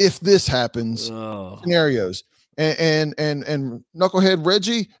 if this happens scenarios. And Knucklehead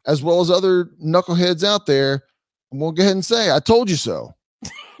Reggie, as well as other knuckleheads out there, I'm going to go ahead and say, I told you so.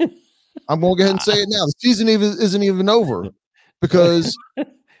 I'm going to go ahead and say it now. The season isn't even over because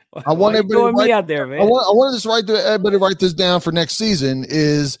I want everybody me out there, man. I want everybody to write this down for next season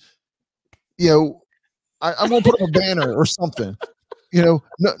is, I'm going to put up a banner or something. No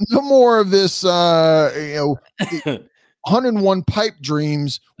more of this, 101 pipe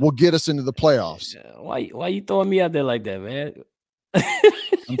dreams will get us into the playoffs. Why you throwing me out there like that, man?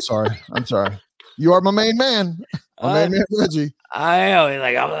 I'm sorry. You are my main man. My main man, Reggie. I am.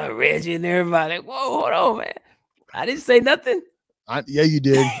 Like, I'm like Reggie and everybody. Whoa, hold on, man. I didn't say nothing. Yeah, you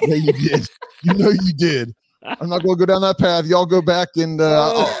did. Yeah, you did. You did. I'm not going to go down that path. Y'all go back and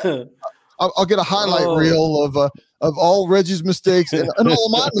I'll get a highlight reel of all Reggie's mistakes and all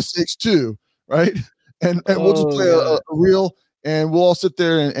of my mistakes too, right? And we'll just play a reel, and we'll all sit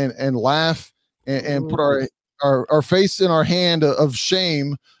there and laugh and put our face in our hand of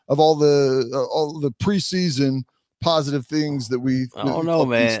shame of all the preseason positive things that we. I don't know,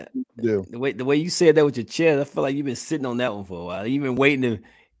 man. Do. The way you said that with your chest, I feel like you've been sitting on that one for a while. You've been waiting to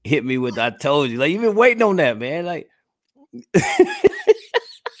hit me with "I told you." Like, you've been waiting on that, man. Like,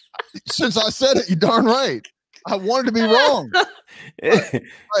 since I said it, you darn right. I wanted to be wrong. I'm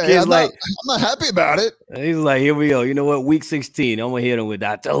not happy about it. He's like, here we go. You know what? Week 16. I'm gonna hit him with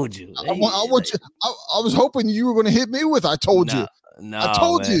 "I told you." I was hoping you were gonna hit me with "I told you." No, I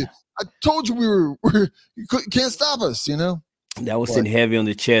told you. I told you you can't stop us. That was sitting heavy on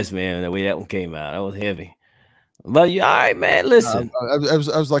the chest, man. The way that one came out, that was heavy. But you all right, man. Listen, I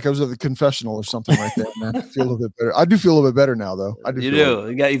was like I was at the confessional or something like that, man. I feel a little bit better. I do feel a little bit better now, though. I do.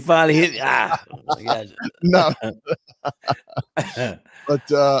 You finally hit. No.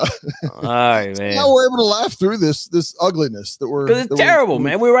 But all right, man. Now we're able to laugh through this ugliness that we're. Because it's terrible,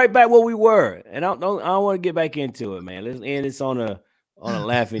 man. We're right back where we were, and I don't want to get back into it, man. Let's end this on a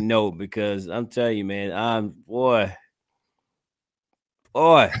laughing note, because I'm telling you, man, boy.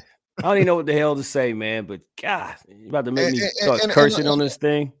 I don't even know what the hell to say, man. But God, you're about to make me start cursing on this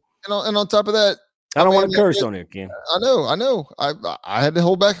thing. And on top of that, I don't want to curse on it, Ken. I know. I had to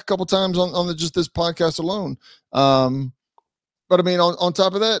hold back a couple times on just this podcast alone. But I mean, on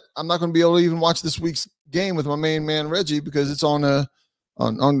top of that, I'm not going to be able to even watch this week's game with my main man Reggie because it's on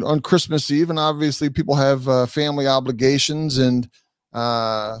Christmas Eve, and obviously people have family obligations and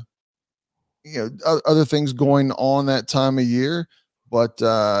other things going on that time of year. But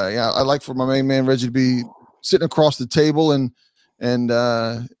I like for my main man Reggie to be sitting across the table and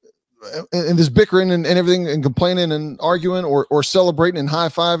this bickering and everything and complaining and arguing or celebrating and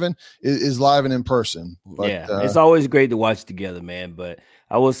high-fiving is live and in person. But, it's always great to watch together, man. But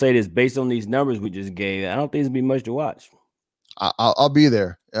I will say this, based on these numbers we just gave, I don't think there's be much to watch. I'll be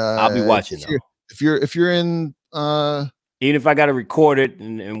there. I'll be watching. If you're in, even if I got to record it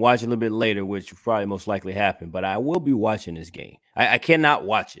and watch it a little bit later, which will probably most likely happen, but I will be watching this game. I cannot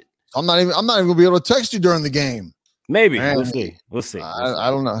watch it. I'm not even gonna be able to text you during the game. Maybe. We'll see. I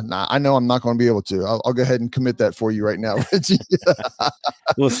don't know. Nah, I know I'm not going to be able to. I'll go ahead and commit that for you right now, Reggie.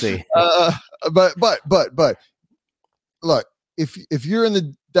 We'll see. But look, if you're in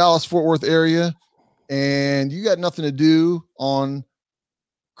the Dallas-Fort Worth area and you got nothing to do on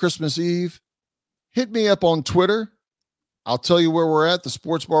Christmas Eve, hit me up on Twitter. I'll tell you where we're at, the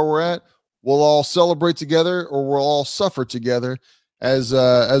sports bar we're at. We'll all celebrate together, or we'll all suffer together as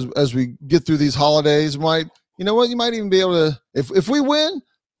we get through these holidays. You know what? You might even be able to, if we win,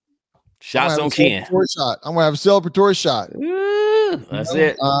 shots on Ken. I'm gonna have a celebratory shot. That's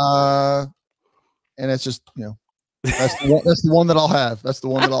it. And it's just, that's the one that I'll have. That's the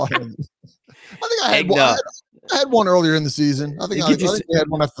one that I'll have. I think I had one earlier in the season. I think we had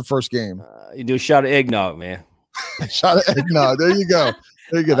one after the first game. You do a shot of eggnog, man. Shot of eggnog. There you go.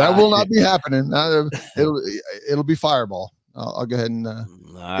 That will not be happening. It'll be Fireball. I'll go ahead and give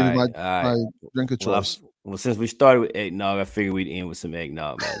you my drink of choice. Well, since we started with eggnog, I figured we'd end with some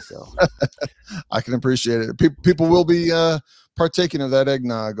eggnog, man. So I can appreciate it. People will be partaking of that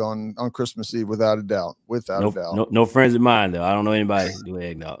eggnog on Christmas Eve, without a doubt. Without a doubt. No friends of mine though. I don't know anybody do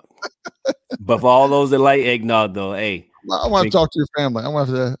eggnog. But for all those that like eggnog, though, hey, I want to talk to your family. I'm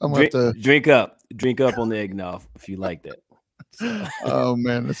gonna have to drink up on the eggnog if you like that. So. Oh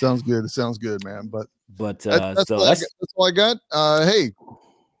man, that sounds good. It sounds good, man. But that's all I got. Hey,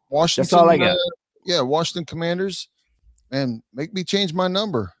 Washington. That's all I got. Washington Commanders, man, make me change my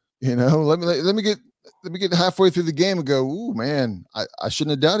number. Let me get halfway through the game and go, ooh, man, I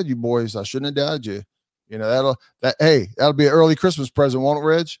shouldn't have doubted you, boys. I shouldn't have doubted you. That'll be an early Christmas present, won't it,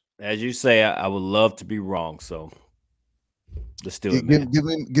 Reg? As you say, I would love to be wrong. So let's do it, man. Give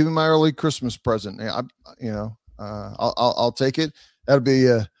me my early Christmas present. I'll take it. That'll be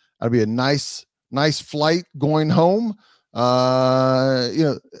a nice flight going home. Look,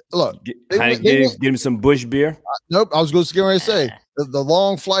 give him some Bush beer. Nope, I was going to say the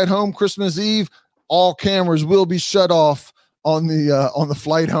long flight home, Christmas Eve. All cameras will be shut off on the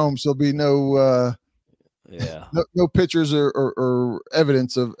flight home, so there'll be no pictures or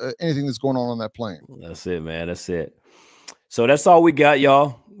evidence of anything that's going on that plane. That's it, man. That's it. So that's all we got,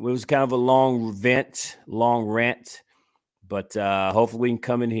 y'all. It was kind of a long rant. But hopefully we can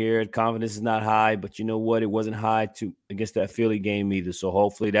come in here. Confidence is not high, but you know what? It wasn't high against that Philly game either. So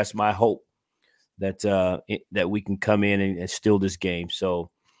hopefully that's my hope that we can come in and steal this game. So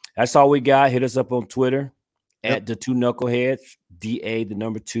that's all we got. Hit us up on Twitter at the 2 Knuckleheads, DA the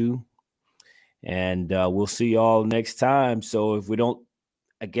number 2. And we'll see y'all next time. So if we don't,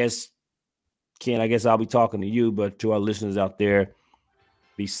 Ken, I guess I'll be talking to you, but to our listeners out there,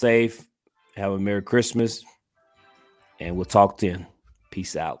 be safe. Have a Merry Christmas. And we'll talk then.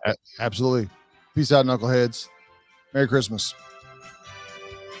 Peace out. Absolutely. Peace out, Knuckleheads. Merry Christmas.